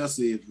Lyle or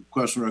Jesse, a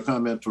question or a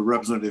comment for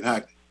Representative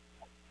Hackney.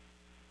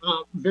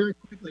 Very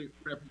quickly,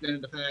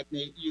 Representative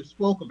Hackney, you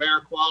spoke of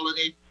air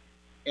quality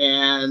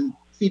and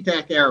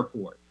SeaTac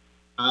Airport.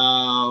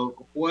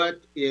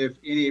 What, if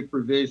any,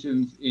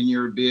 provisions in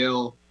your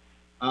bill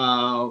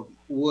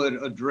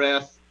would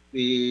address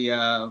the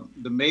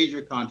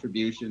major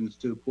contributions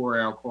to poor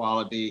air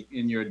quality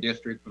in your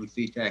district from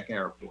SeaTac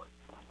Airport?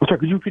 I'm sorry,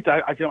 could you repeat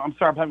that? I'm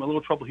sorry, I'm having a little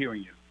trouble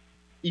hearing you.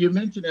 You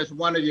mentioned as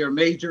one of your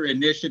major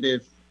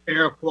initiatives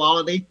air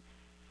quality,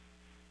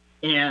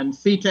 and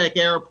SeaTac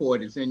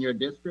Airport is in your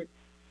district.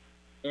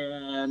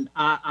 And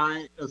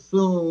I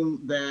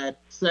assume that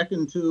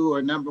second to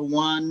or number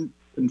one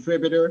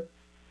contributor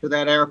to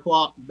that air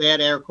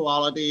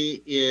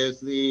quality is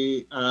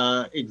the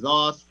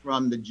exhaust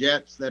from the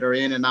jets that are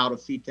in and out of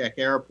SeaTac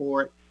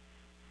Airport.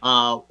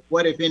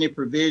 What, if any,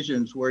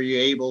 provisions were you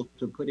able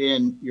to put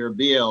in your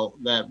bill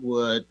that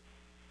would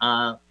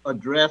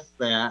address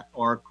that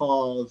or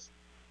cause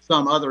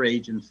some other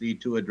agency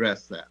to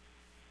address that?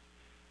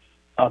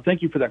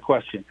 Thank you for that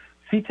question.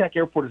 SeaTac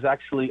Airport is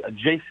actually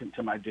adjacent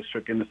to my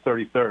district in the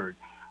 33rd.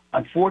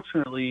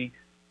 Unfortunately,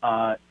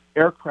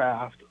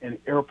 aircraft and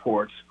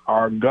airports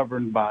are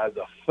governed by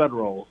the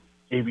Federal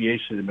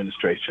Aviation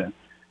Administration,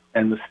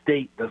 and the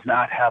state does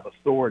not have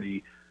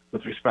authority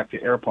with respect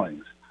to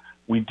airplanes.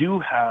 We do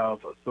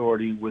have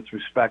authority with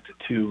respect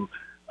to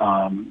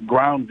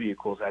ground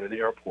vehicles at an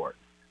airport.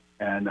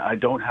 And I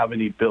don't have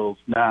any bills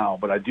now,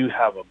 but I do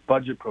have a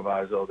budget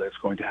proviso that's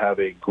going to have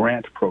a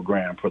grant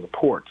program for the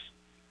ports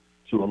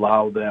to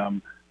allow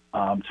them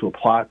to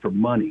apply for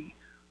money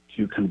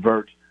to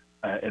convert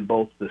in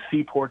both the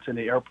seaports and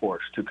the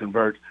airports to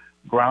convert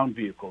ground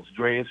vehicles,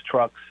 drayage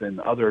trucks and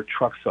other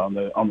trucks on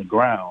the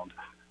ground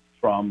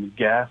from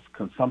gas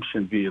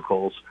consumption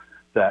vehicles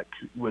that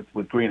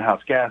with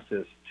greenhouse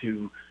gases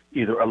to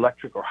either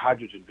electric or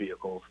hydrogen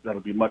vehicles that'll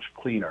be much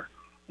cleaner.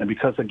 And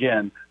because,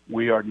 again,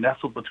 we are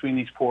nestled between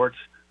these ports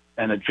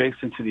and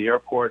adjacent to the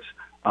airports,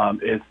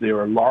 there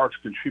are large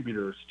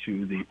contributors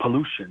to the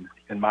pollution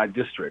in my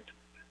district.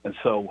 And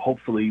so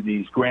hopefully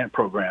these grant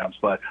programs,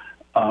 but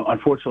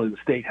unfortunately the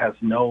state has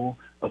no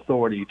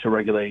authority to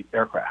regulate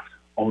aircraft.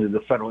 Only the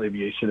Federal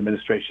Aviation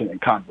Administration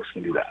and Congress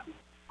can do that.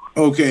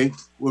 Okay.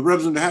 Well,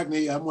 Representative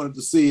Hackney, I wanted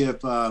to see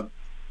if,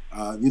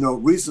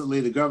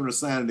 recently the governor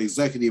signed an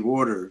executive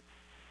order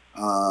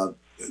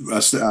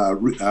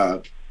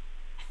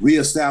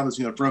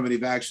reestablishing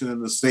affirmative action in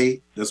the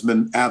state that's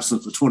been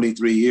absent for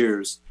 23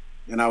 years.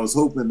 And I was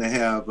hoping to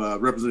have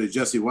Representative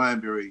Jesse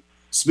Wineberry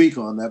speak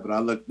on that, but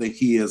I think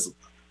he is.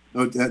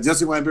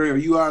 Jesse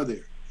Wineberry, you are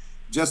there.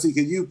 Jesse,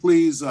 can you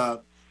please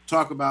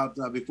talk about,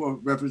 before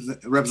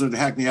Representative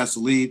Hackney has to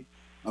leave,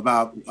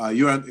 about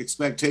your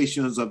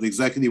expectations of the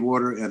executive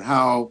order and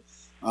how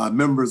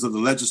members of the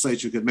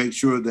legislature can make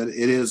sure that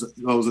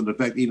it goes into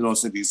effect, even though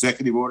it's in the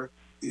executive order?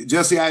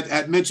 Jesse,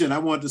 I mentioned I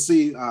wanted to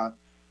see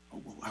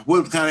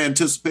what kind of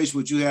anticipation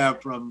would you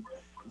have from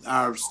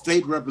our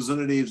state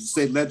representatives,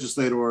 state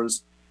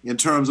legislators, in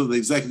terms of the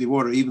executive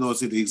order, even though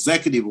it's in the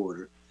executive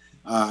order.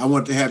 I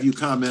want to have you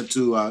comment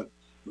to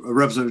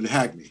Representative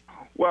Hackney.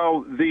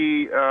 Well,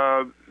 the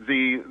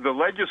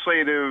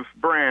legislative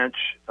branch,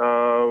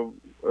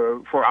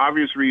 for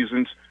obvious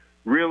reasons,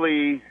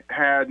 really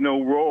had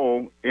no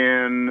role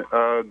in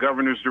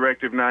Governor's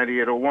Directive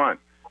 9801.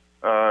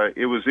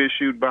 It was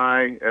issued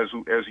by,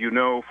 as you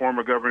know,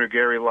 former Governor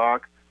Gary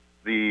Locke.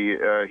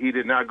 He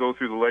did not go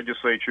through the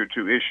legislature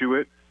to issue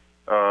it.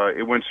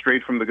 It went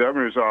straight from the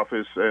governor's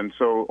office, and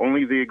so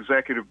only the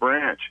executive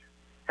branch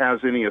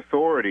has any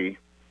authority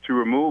to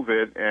remove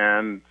it.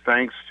 And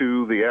thanks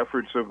to the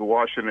efforts of the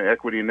Washington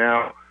Equity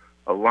Now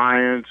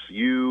Alliance,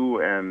 you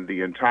and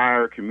the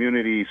entire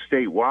community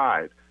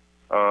statewide,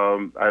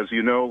 as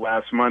you know,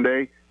 last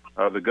Monday,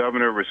 the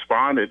governor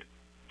responded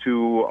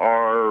to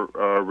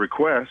our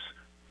request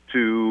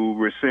to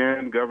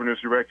rescind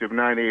Governor's Directive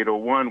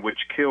 9801, which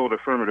killed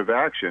affirmative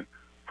action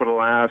for the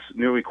last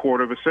nearly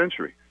quarter of a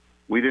century.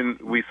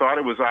 We thought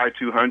it was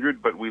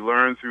I-200, but we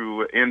learned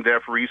through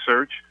in-depth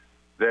research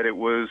that it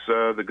was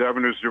the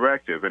governor's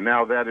directive, and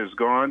now that is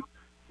gone,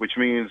 which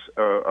means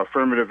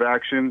affirmative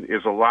action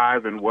is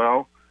alive and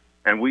well.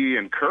 And we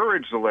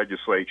encourage the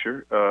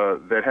legislature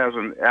that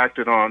hasn't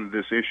acted on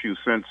this issue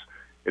since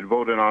it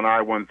voted on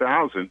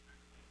I-1000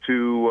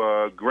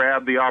 to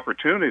grab the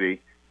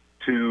opportunity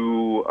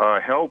to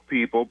help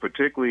people,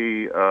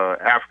 particularly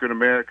African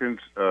Americans,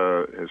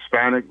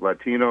 Hispanic,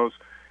 Latinos,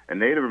 and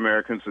Native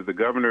Americans. That the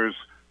governor's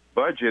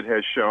budget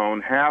has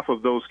shown half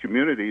of those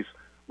communities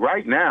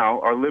right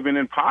now are living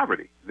in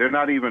poverty. They're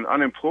not even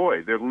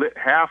unemployed. They're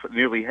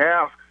nearly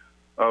half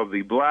of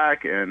the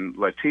Black and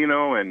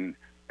Latino and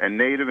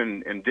Native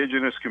and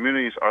indigenous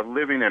communities are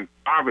living in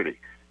poverty.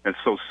 And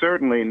so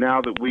certainly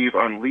now that we've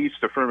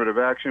unleashed affirmative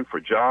action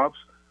for jobs,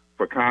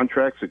 for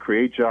contracts to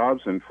create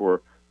jobs, and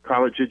for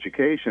college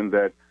education,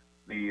 that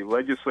the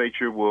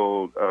legislature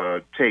will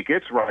take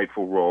its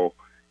rightful role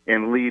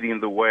in leading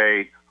the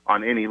way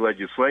on any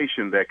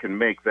legislation that can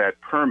make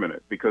that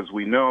permanent, because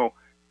we know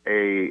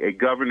a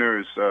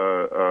governor's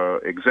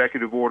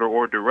executive order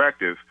or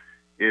directive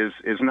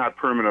is not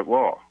permanent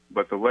law,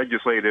 but the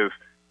legislative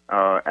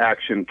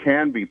action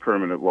can be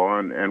permanent law,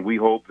 and we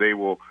hope they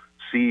will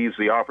seize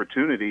the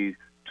opportunity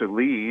to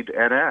lead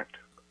and act.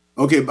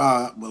 Okay,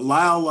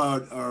 Lyle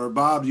or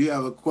Bob, do you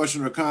have a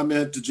question or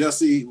comment to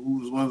Jesse,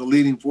 who's one of the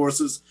leading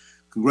forces?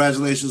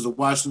 Congratulations to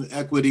Washington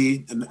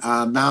Equity and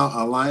Now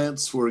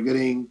Alliance for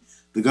getting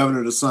the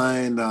governor to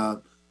sign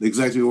the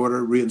executive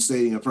order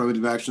reinstating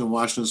affirmative action in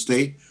Washington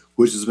State,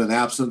 which has been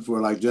absent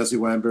for, like Jesse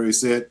Wineberry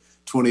said,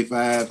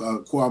 25,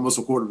 almost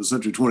a quarter of a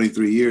century,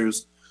 23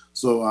 years.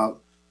 So,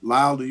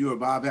 Lyle, do you or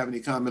Bob have any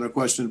comment or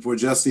question for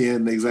Jesse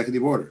in the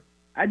executive order?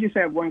 I just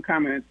have one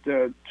comment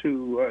to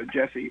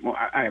Jesse. Well,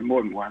 I have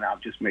more than one. I'll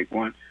just make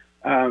one.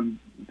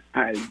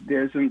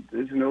 There's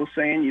no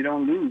saying you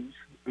don't lose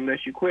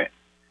unless you quit.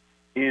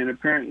 And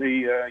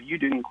apparently you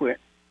didn't quit.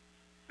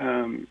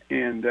 We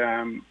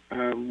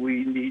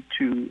need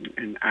to,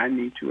 and I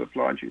need to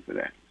applaud you for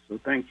that. So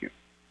thank you.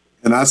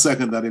 And I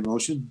second that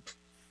emotion.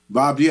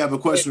 Bob, do you have a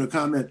question or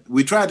comment?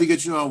 We tried to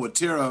get you on with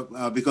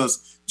Tara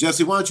because,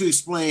 Jesse, why don't you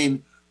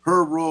explain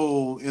her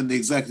role in the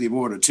executive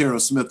order, Tara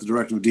Smith, the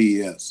director of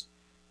DES?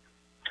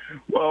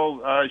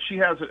 Well, she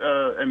has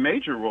a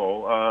major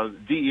role.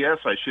 DES,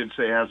 I should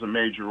say, has a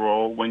major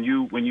role. When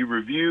you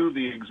review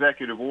the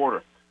executive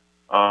order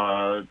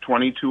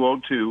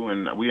 2202,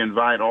 and we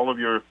invite all of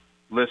your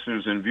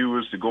listeners and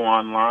viewers to go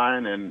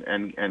online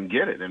and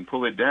get it and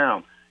pull it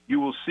down, you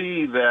will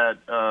see that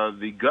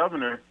the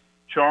governor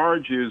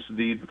charges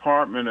the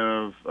Department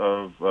of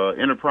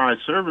Enterprise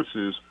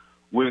Services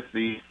with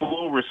the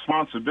full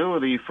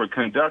responsibility for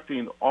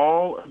conducting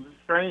all of the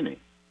training,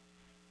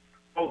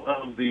 all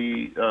of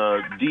the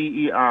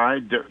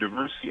DEI,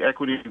 diversity,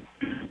 equity, and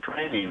inclusion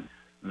training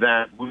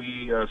that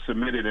we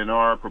submitted in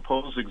our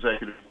proposed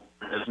executive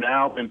order has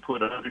now been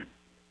put under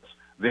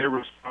their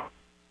responsibility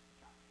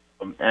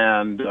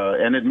and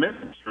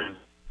administering.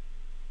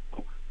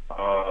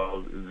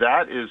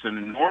 That is an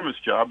enormous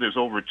job. There's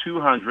over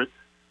 200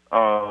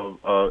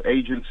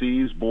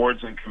 agencies,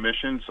 boards, and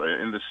commissions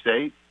in the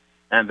state,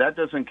 and that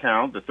doesn't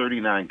count the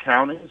 39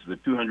 counties, the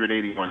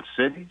 281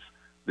 cities,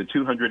 the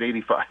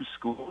 285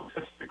 school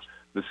districts,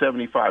 the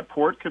 75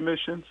 port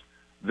commissions,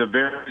 the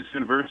various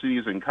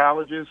universities and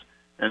colleges.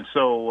 And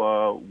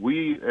so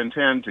we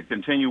intend to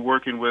continue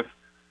working with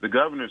the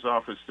governor's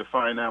office to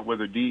find out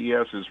whether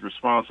DES is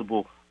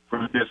responsible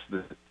for just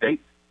the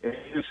state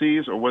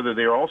agencies or whether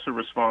they're also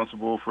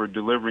responsible for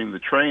delivering the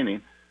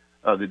training,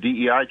 the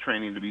DEI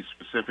training, to be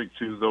specific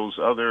to those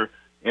other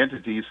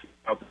entities.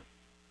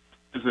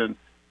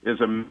 Is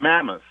a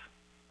mammoth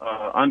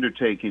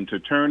undertaking to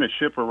turn a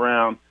ship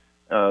around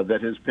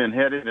that has been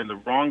headed in the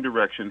wrong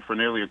direction for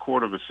nearly a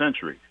quarter of a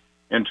century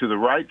into the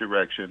right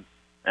direction,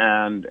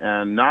 and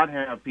not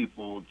have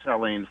people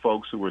telling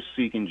folks who are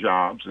seeking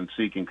jobs and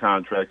seeking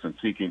contracts and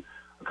seeking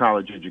a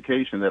college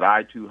education that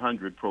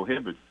I-200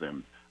 prohibits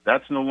them.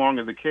 That's no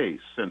longer the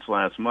case since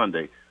last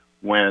Monday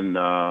when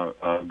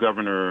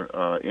Governor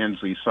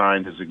Inslee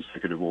signed his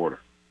executive order.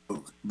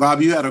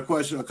 Bob, you had a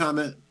question or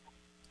comment?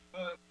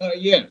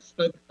 Yes.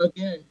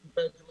 Again,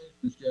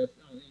 congratulations, Jeff.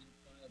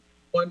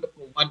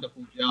 Wonderful,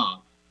 wonderful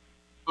job.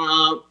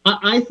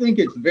 I think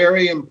it's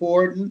very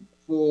important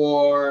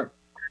for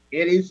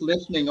Eddie's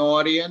listening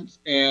audience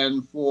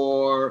and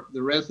for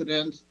the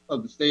residents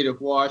of the state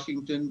of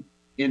Washington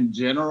in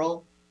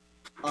general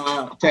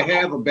to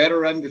have a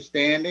better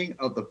understanding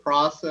of the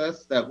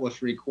process that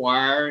was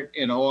required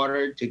in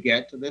order to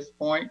get to this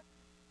point.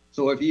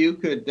 So if you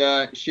could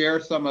share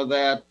some of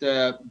that,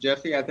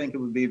 Jesse, I think it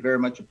would be very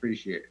much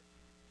appreciated.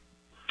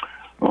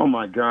 Oh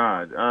my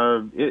God!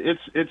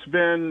 It's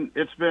been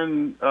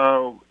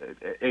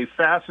a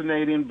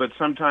fascinating but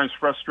sometimes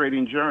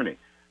frustrating journey.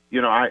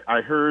 You know,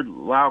 I heard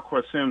Lyle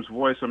Kwasim's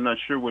voice. I'm not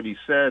sure what he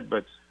said,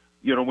 but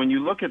when you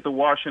look at the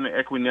Washington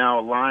Equity Now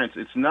Alliance,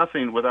 it's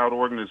nothing without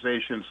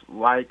organizations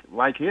like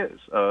his.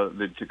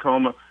 The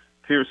Tacoma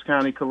Pierce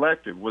County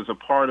Collective was a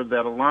part of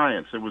that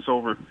alliance. There was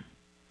over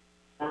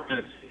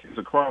organizations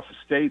across the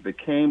state that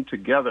came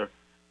together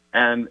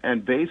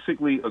and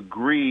basically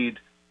agreed,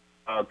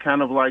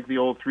 kind of like the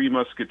old Three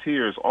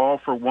Musketeers, all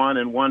for one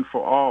and one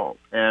for all.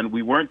 And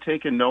we weren't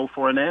taking no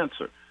for an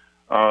answer.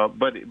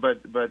 But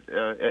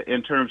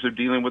in terms of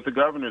dealing with the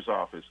governor's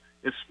office,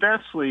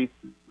 especially,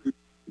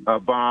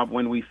 Bob,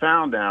 when we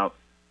found out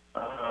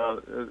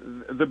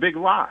the big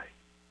lie.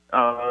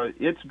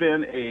 It's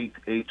been a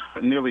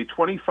nearly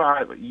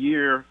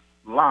 25-year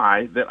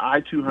lie that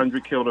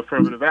I-200 killed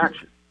affirmative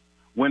action.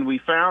 When we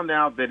found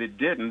out that it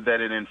didn't,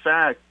 that it in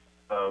fact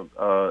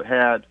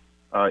had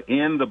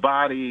in the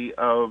body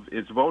of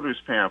its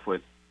voters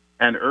pamphlet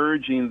and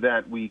urging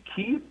that we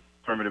keep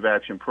affirmative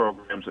action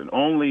programs and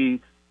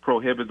only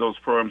prohibit those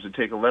programs to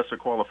take a lesser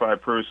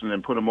qualified person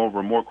and put them over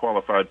a more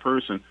qualified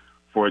person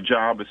for a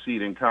job, a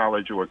seat in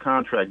college, or a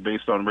contract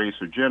based on race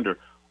or gender.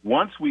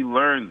 Once we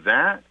learned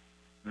that,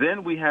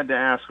 then we had to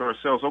ask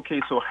ourselves, okay,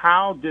 so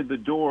how did the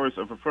doors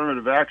of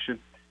affirmative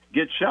action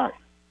get shut?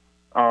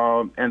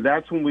 And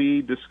that's when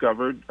we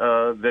discovered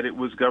that it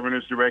was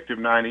Governor's Directive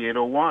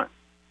 9801.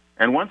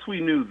 And once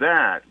we knew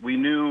that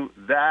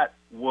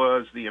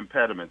was the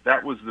impediment.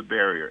 That was the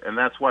barrier. And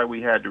that's why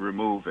we had to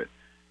remove it.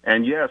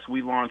 And yes,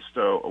 we launched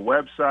a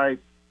website.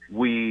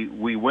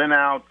 We went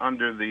out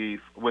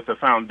with a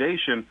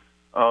foundation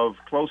of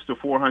close to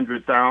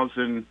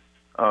 400,000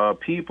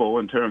 people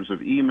in terms of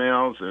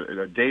emails,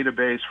 a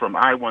database from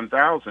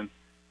I-1000,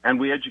 and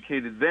we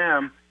educated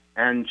them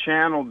and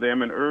channeled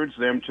them and urged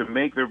them to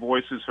make their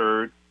voices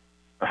heard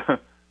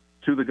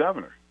to the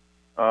governor.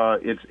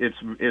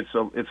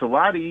 It's a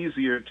lot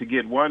easier to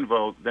get one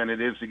vote than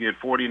it is to get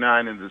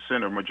 49 in the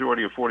Senate,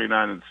 majority of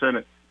 49 in the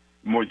Senate,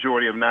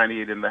 majority of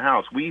 98 in the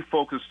House. We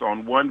focused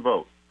on one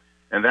vote,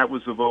 and that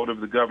was the vote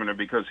of the governor,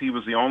 because he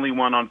was the only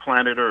one on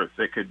planet Earth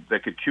that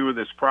could cure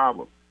this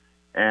problem.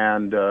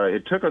 And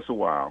it took us a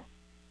while,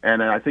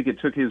 and I think it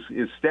took his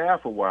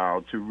staff a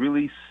while to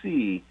really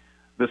see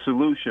the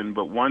solution.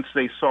 But once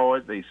they saw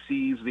it, they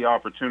seized the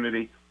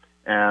opportunity,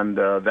 and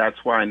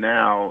that's why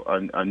now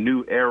a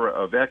new era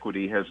of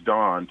equity has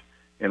dawned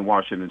in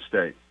Washington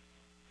State.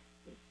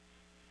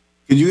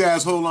 Can you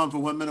guys hold on for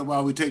 1 minute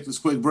while we take this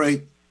quick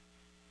break?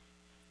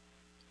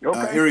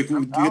 Okay. Eric,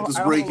 can we get this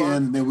break in,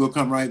 and then we'll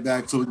come right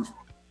back.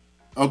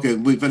 Okay,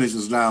 we finish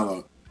this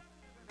dialogue.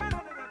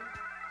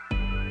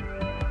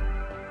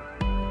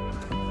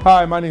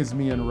 Hi, my name is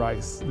Mian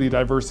Rice, the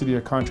Diversity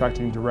and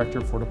Contracting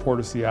Director for the Port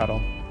of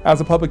Seattle. As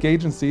a public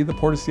agency, the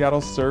Port of Seattle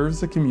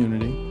serves the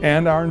community,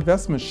 and our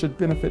investments should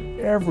benefit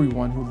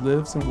everyone who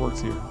lives and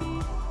works here.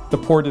 The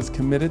Port is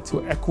committed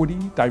to equity,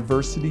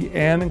 diversity,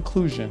 and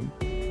inclusion,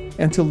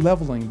 and to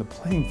leveling the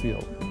playing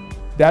field.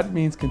 That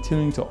means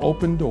continuing to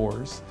open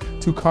doors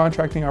to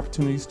contracting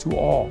opportunities to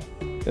all,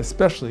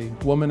 especially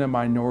women and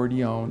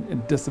minority-owned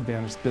and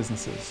disadvantaged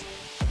businesses.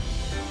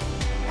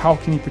 How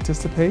can you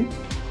participate?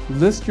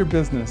 List your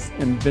business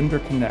in Vendor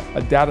Connect,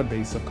 a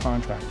database of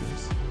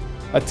contractors.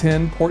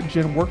 Attend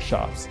PortGen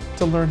workshops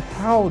to learn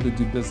how to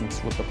do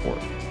business with the Port.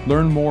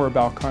 Learn more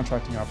about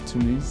contracting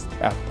opportunities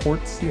at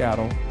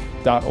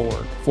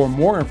portseattle.org. For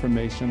more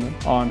information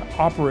on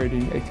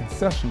operating a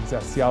concessions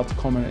at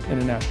Seattle-Tacoma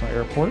International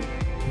Airport,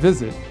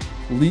 visit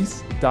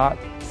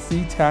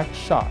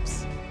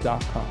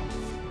lease.ctacshops.com.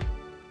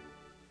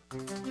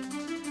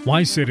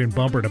 Why sit in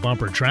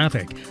bumper-to-bumper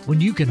traffic when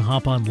you can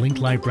hop on Link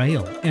Light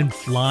Rail and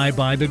fly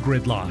by the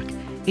gridlock?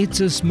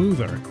 It's a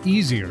smoother,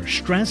 easier,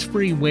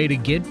 stress-free way to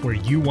get where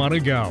you want to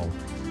go.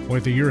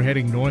 Whether you're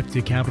heading north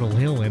to Capitol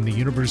Hill and the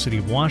University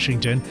of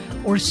Washington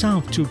or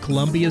south to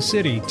Columbia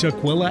City,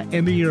 Tukwila,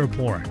 and the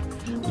airport,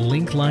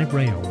 Link Light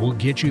Rail will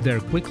get you there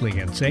quickly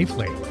and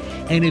safely.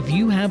 And if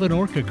you have an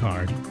ORCA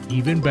card,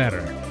 even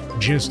better.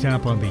 Just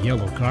tap on the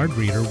yellow card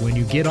reader when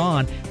you get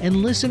on and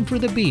listen for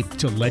the beep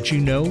to let you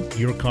know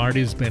your card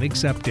has been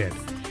accepted.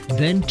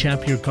 Then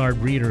tap your card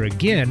reader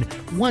again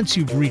once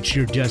you've reached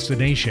your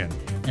destination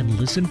and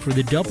listen for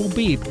the double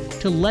beep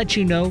to let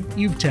you know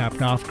you've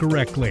tapped off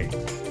correctly.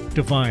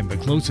 To find the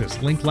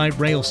closest Link Light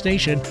Rail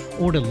station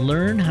or to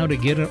learn how to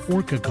get an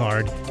ORCA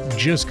card,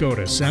 just go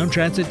to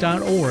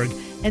soundtransit.org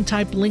and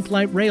type Link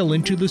Light Rail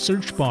into the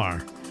search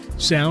bar.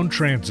 Sound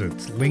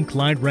Transit's Link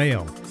Light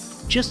Rail.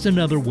 Just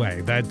another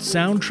way that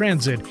Sound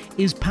Transit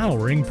is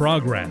powering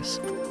progress.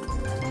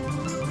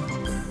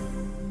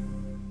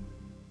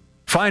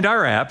 Find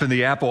our app in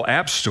the Apple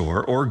App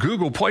Store or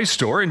Google Play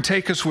Store and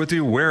take us with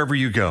you wherever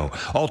you go.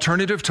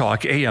 Alternative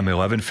Talk, AM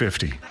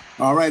 1150.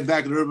 All right,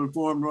 back at Urban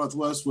Forum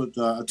Northwest with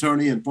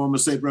attorney and former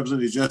state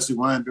representative Jesse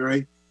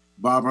Wineberry,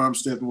 Bob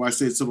Armstead from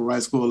Washington State Civil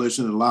Rights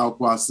Coalition, and Lau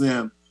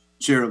Kwasim,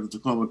 chair of the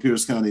Tacoma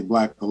Pierce County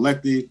Black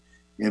Collective.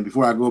 And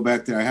before I go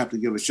back there, I have to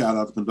give a shout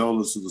out to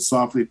condolence to the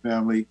Softly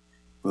family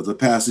for the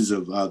passage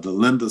of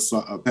Linda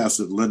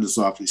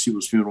Softly. She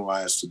was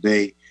funeralized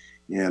today,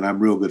 and I'm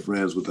real good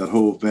friends with that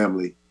whole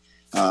family.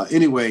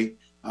 Anyway,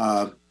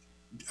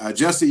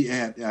 Jesse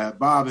and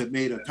Bob had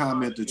made a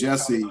comment to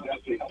Jesse,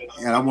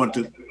 and I want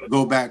to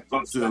go back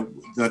to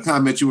the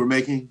comment you were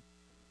making.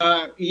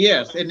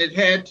 Yes, and it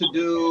had to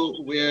do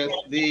with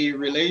the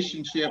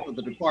relationship of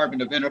the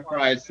Department of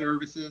Enterprise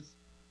Services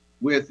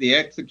with the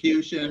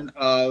execution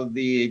of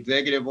the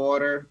executive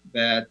order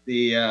that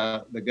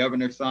the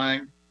governor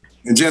signed.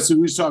 And Jesse,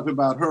 we was talking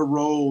about her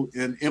role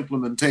in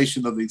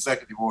implementation of the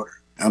executive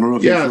order. I don't know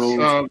if yes,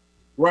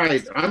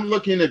 right. I'm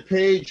looking at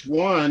page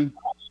 1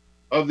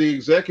 of the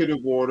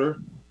executive order,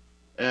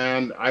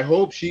 and I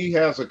hope she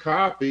has a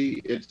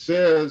copy. It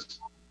says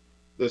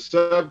the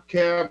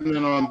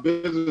sub-cabinet on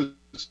business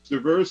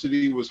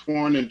diversity was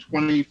formed in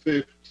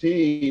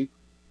 2015,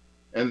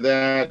 and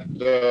that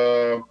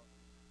the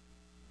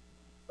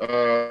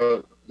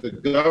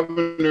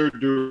governor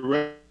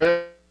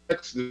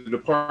directs the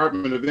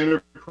Department of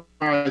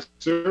Enterprise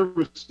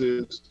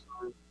Services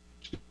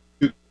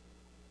to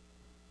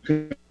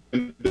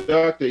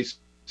conduct a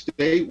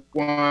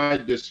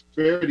statewide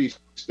disparity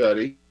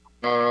study,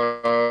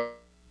 and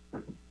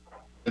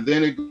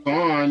then it goes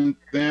on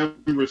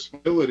them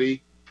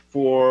responsibility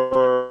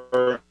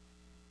for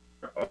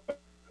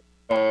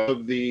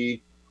of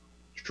the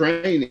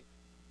training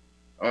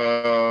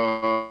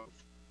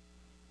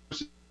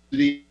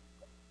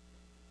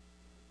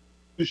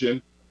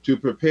to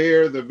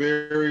prepare the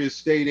various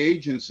state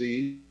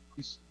agencies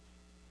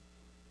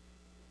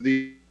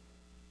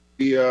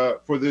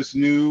for this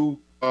new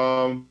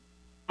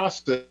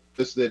process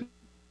that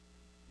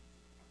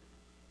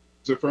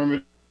is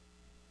affirmative.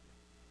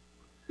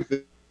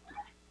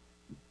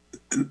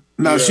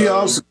 Now she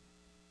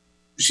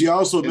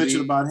also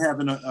mentioned about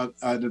having an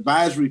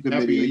advisory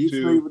committee. Are you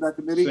familiar with that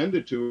committee? Send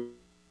it to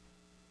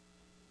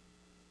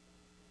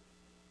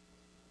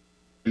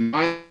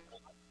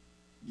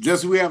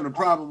Jesse, we're having a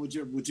problem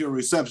with your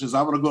receptions.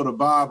 I want to go to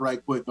Bob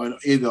right quick on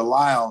either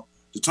Lyle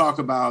to talk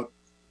about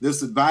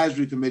this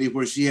advisory committee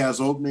where she has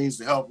openings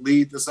to help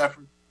lead this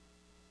effort.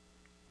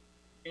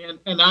 And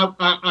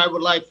I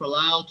would like for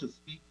Lyle to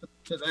speak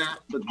to that,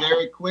 but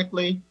very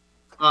quickly,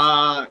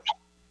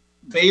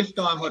 based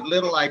on what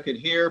little I could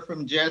hear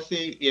from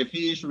Jesse, if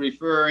he's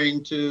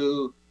referring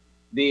to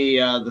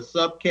the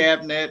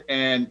sub-cabinet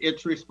and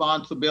its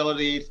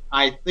responsibilities,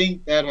 I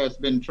think that has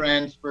been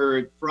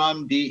transferred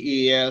from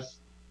DES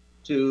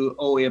to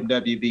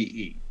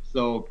OMWBE.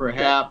 So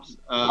perhaps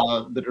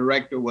the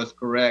director was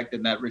correct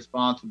and that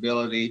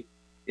responsibility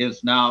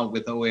is now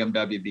with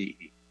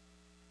OMWBE.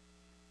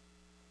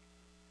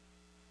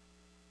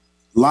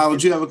 Lyle,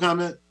 did you have a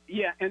comment?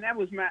 Yeah, and that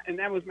was my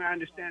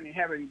understanding.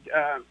 Having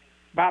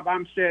Bob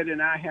Armstead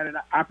and I had an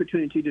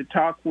opportunity to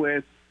talk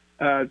with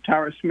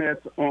Tara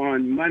Smith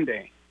on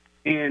Monday,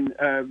 and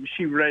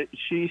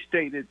she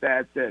stated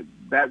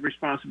that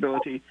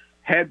responsibility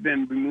had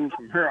been removed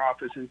from her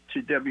office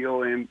into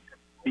WOMBE.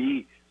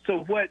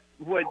 So what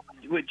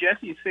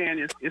Jesse is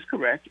saying is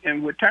correct,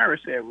 and what Tara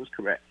said was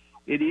correct.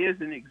 It is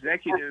an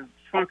executive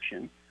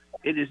function.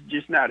 It is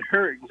just not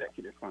her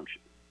executive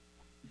function.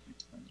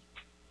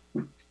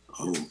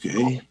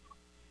 Okay.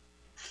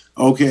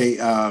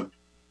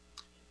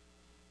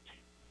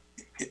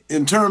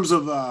 In terms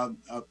of,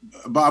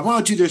 Bob, why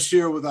don't you just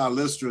share with our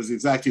listeners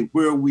exactly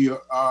where we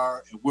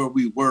are and where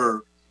we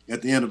were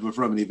at the end of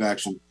affirmative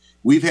action?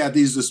 We've had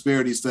these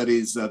disparity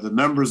studies. The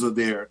numbers are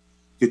there.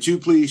 Could you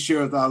please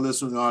share with our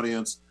listening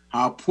audience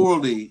how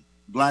poorly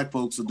Black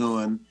folks are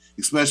doing,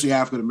 especially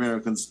African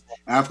Americans,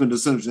 African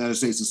descendants of the United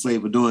States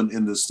enslaved, are doing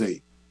in this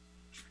state?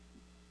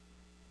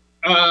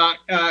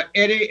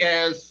 Eddie,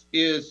 as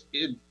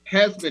it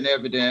has been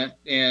evident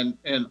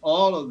in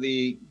all of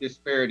the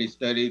disparity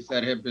studies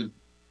that have been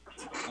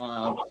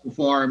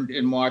performed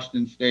in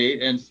Washington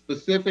State, and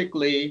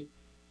specifically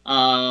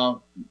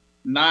 9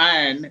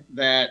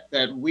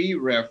 that we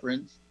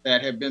reference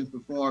that have been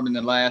performed in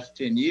the last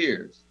 10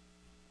 years.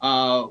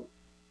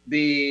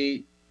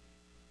 The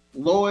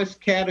lowest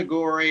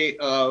category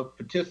of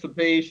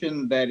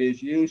participation that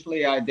is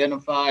usually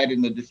identified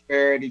in the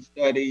disparity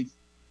studies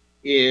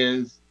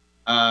is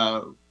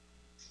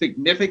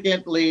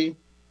significantly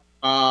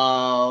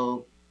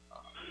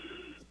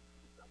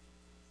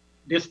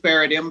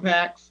disparate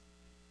impacts.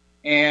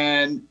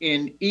 And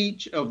in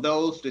each of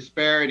those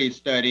disparity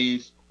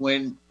studies,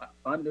 when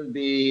under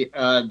the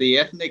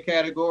ethnic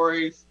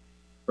categories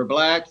for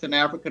Blacks and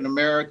African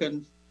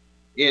Americans,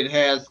 it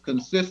has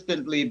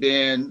consistently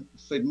been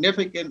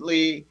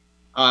significantly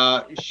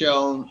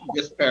shown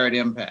disparate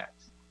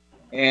impacts.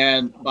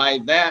 And by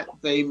that,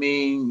 they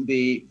mean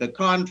the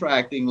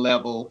contracting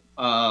level,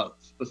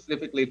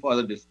 specifically for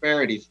the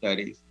disparity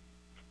studies,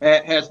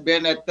 has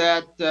been at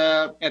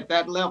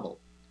that level.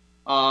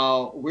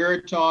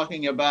 We're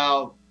talking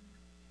about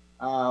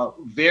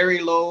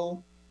very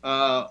low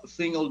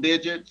single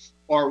digits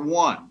or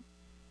 1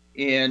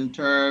 in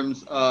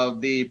terms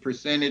of the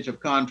percentage of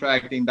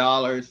contracting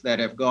dollars that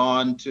have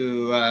gone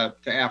to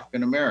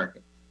African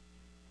Americans.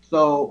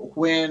 So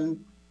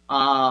when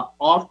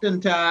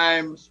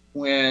oftentimes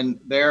when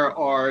there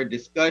are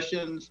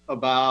discussions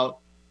about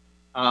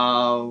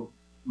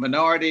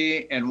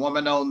minority and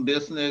woman-owned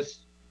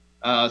business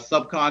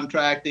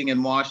subcontracting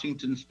in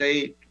Washington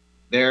State.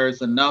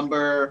 There's a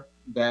number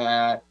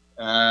that,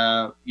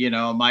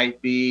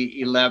 might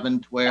be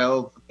 11,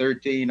 12,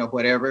 13, or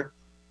whatever.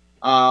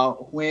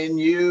 When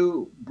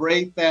you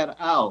break that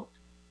out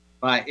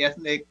by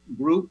ethnic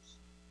groups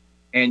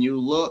and you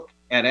look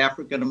at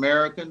African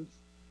Americans,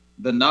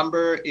 the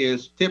number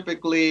is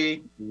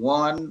typically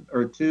 1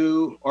 or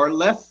 2 or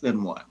less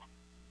than 1.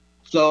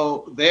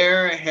 So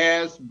there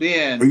has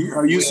been.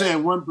 Are you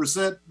saying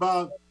 1%,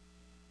 Bob?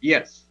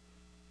 Yes.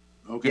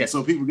 Okay, yes.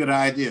 So people get an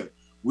idea.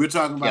 We're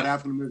talking about Yes.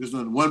 African Americans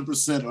doing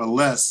 1% or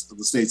less of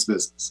the state's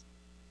business.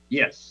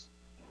 Yes.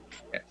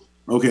 Yes.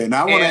 Okay,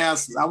 now I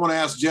want to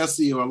ask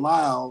Jesse or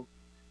Lyle,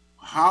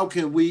 how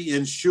can we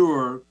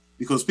ensure,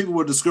 because people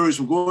were discouraged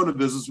from going to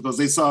business because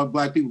they saw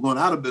Black people going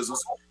out of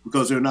business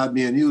because they're not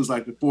being used,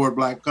 like the 4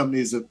 Black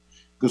companies,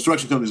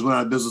 construction companies went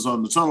out of business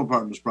on the Tunnel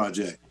Partners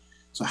project.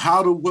 So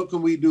what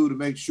can we do to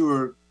make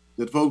sure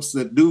that folks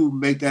that do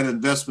make that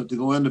investment to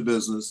go into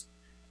business,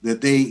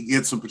 that they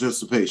get some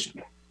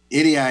participation?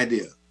 Any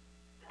idea?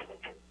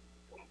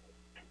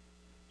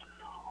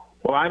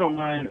 Well, I don't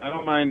mind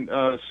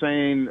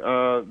saying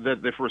that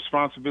the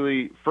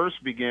responsibility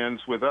first begins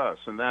with us,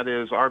 and that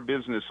is our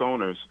business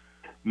owners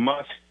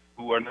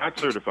who are not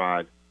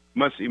certified,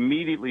 must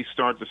immediately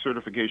start the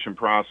certification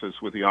process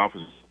with the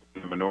Office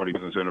of Minority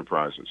Business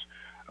Enterprises.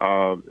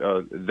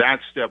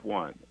 That's step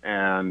one.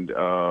 And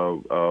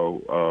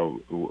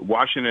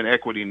Washington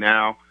Equity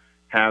now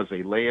has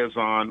a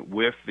liaison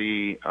with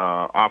the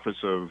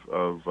Office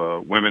of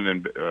Women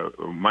and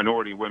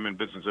Minority Women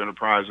Business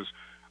Enterprises.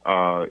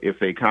 If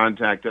they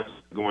contact us,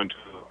 go into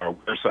our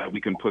website,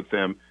 we can put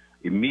them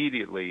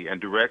immediately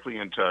and directly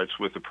in touch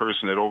with the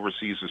person that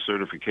oversees the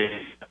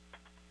certification,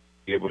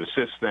 be able to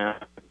assist them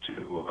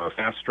to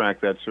fast track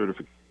that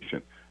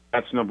certification.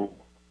 That's number one.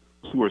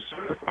 Who are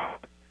certified.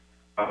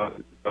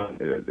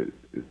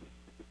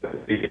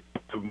 The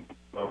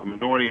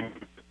minority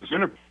business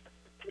enterprise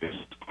is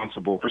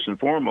responsible first and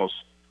foremost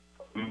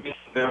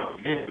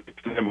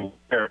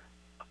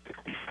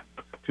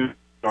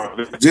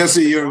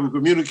Jesse, your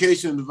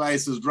communication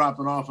device is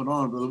dropping off and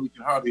on, brother. We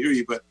can hardly hear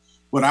you. But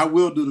what I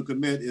will do to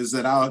commit is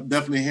that I'll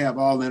definitely have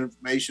all the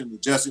information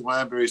that Jesse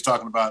Wineberry is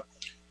talking about.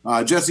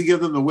 Jesse, give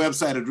them the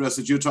website address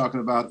that you're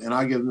talking about, and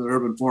I'll give them the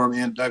Urban Forum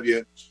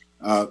NW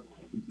 .com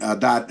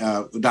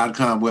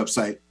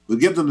website. We'll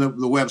give them the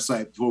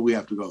website before we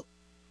have to go.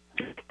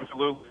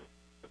 Absolutely.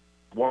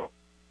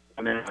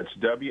 And it's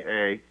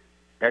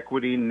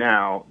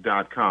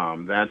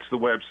waequitynow.com. That's the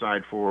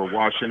website for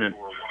Washington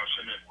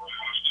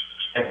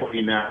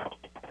Equity Now.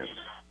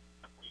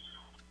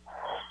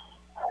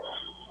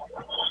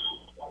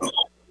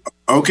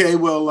 Okay,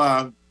 well,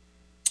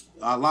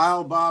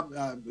 Lyle, Bob,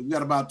 we've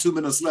got about 2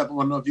 minutes left. I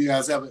want to know if you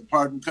guys have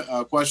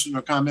a question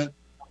or comment.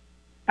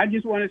 I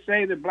just want to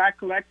say the Black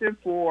Collective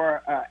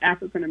for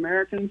African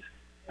Americans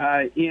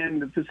in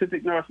the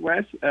Pacific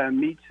Northwest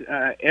meets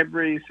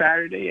every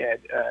Saturday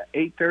at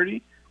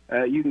 8:30.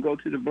 You can go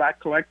to the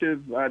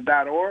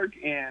blackcollective.org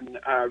and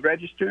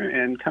register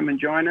and come and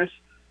join us.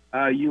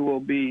 You will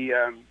be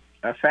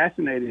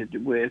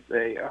fascinated with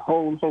a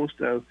whole host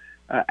of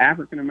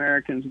African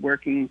Americans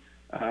working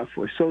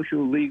for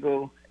social,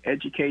 legal,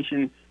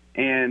 education,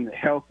 and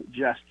health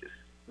justice.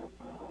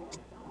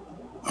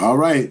 All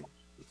right.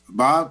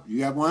 Bob,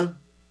 you have one?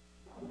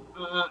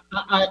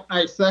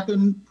 I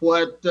second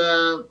what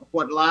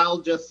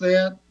Lyle just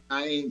said.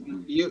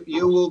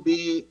 You will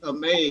be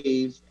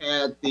amazed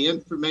at the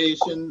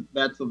information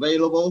that's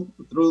available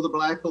through the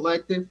Black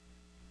Collective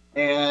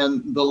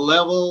and the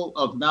level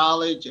of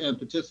knowledge and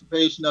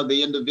participation of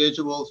the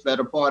individuals that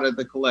are part of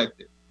the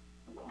collective.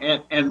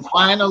 And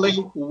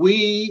finally,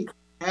 we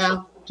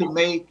have to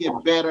make it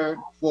better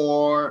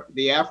for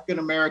the African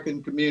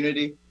American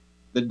community.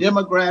 The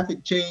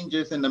demographic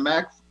changes in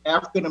the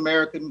African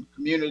American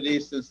community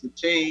since the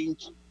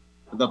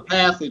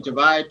passage of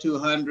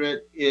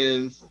I-200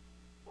 is,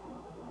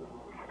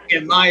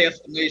 in my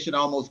estimation,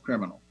 almost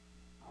criminal.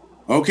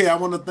 Okay, I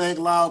want to thank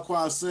Lyle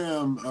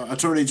Quasim,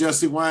 Attorney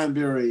Jesse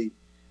Wineberry,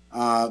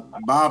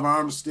 Bob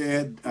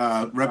Armstead,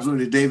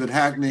 Representative David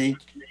Hackney,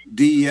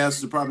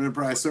 DES, Department of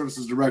Enterprise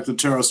Services Director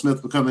Tara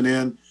Smith for coming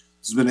in.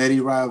 This has been Eddie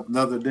Rye with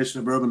another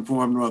edition of Urban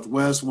Forum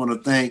Northwest. I want to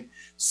thank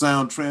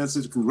Sound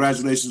Transit.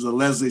 Congratulations to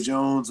Leslie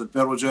Jones and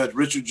Federal Judge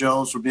Richard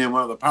Jones for being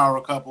one of the power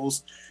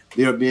couples.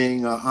 They are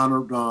being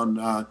honored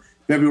on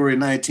February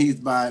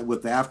 19th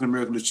with the African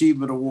American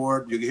Achievement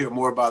Award. You'll hear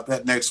more about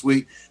that next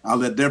week. I'll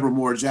let Deborah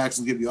Moore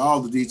Jackson give you all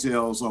the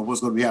details on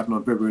what's going to be happening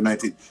on February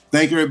 19th.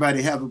 Thank you,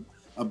 everybody. Have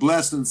a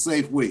blessed and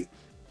safe week.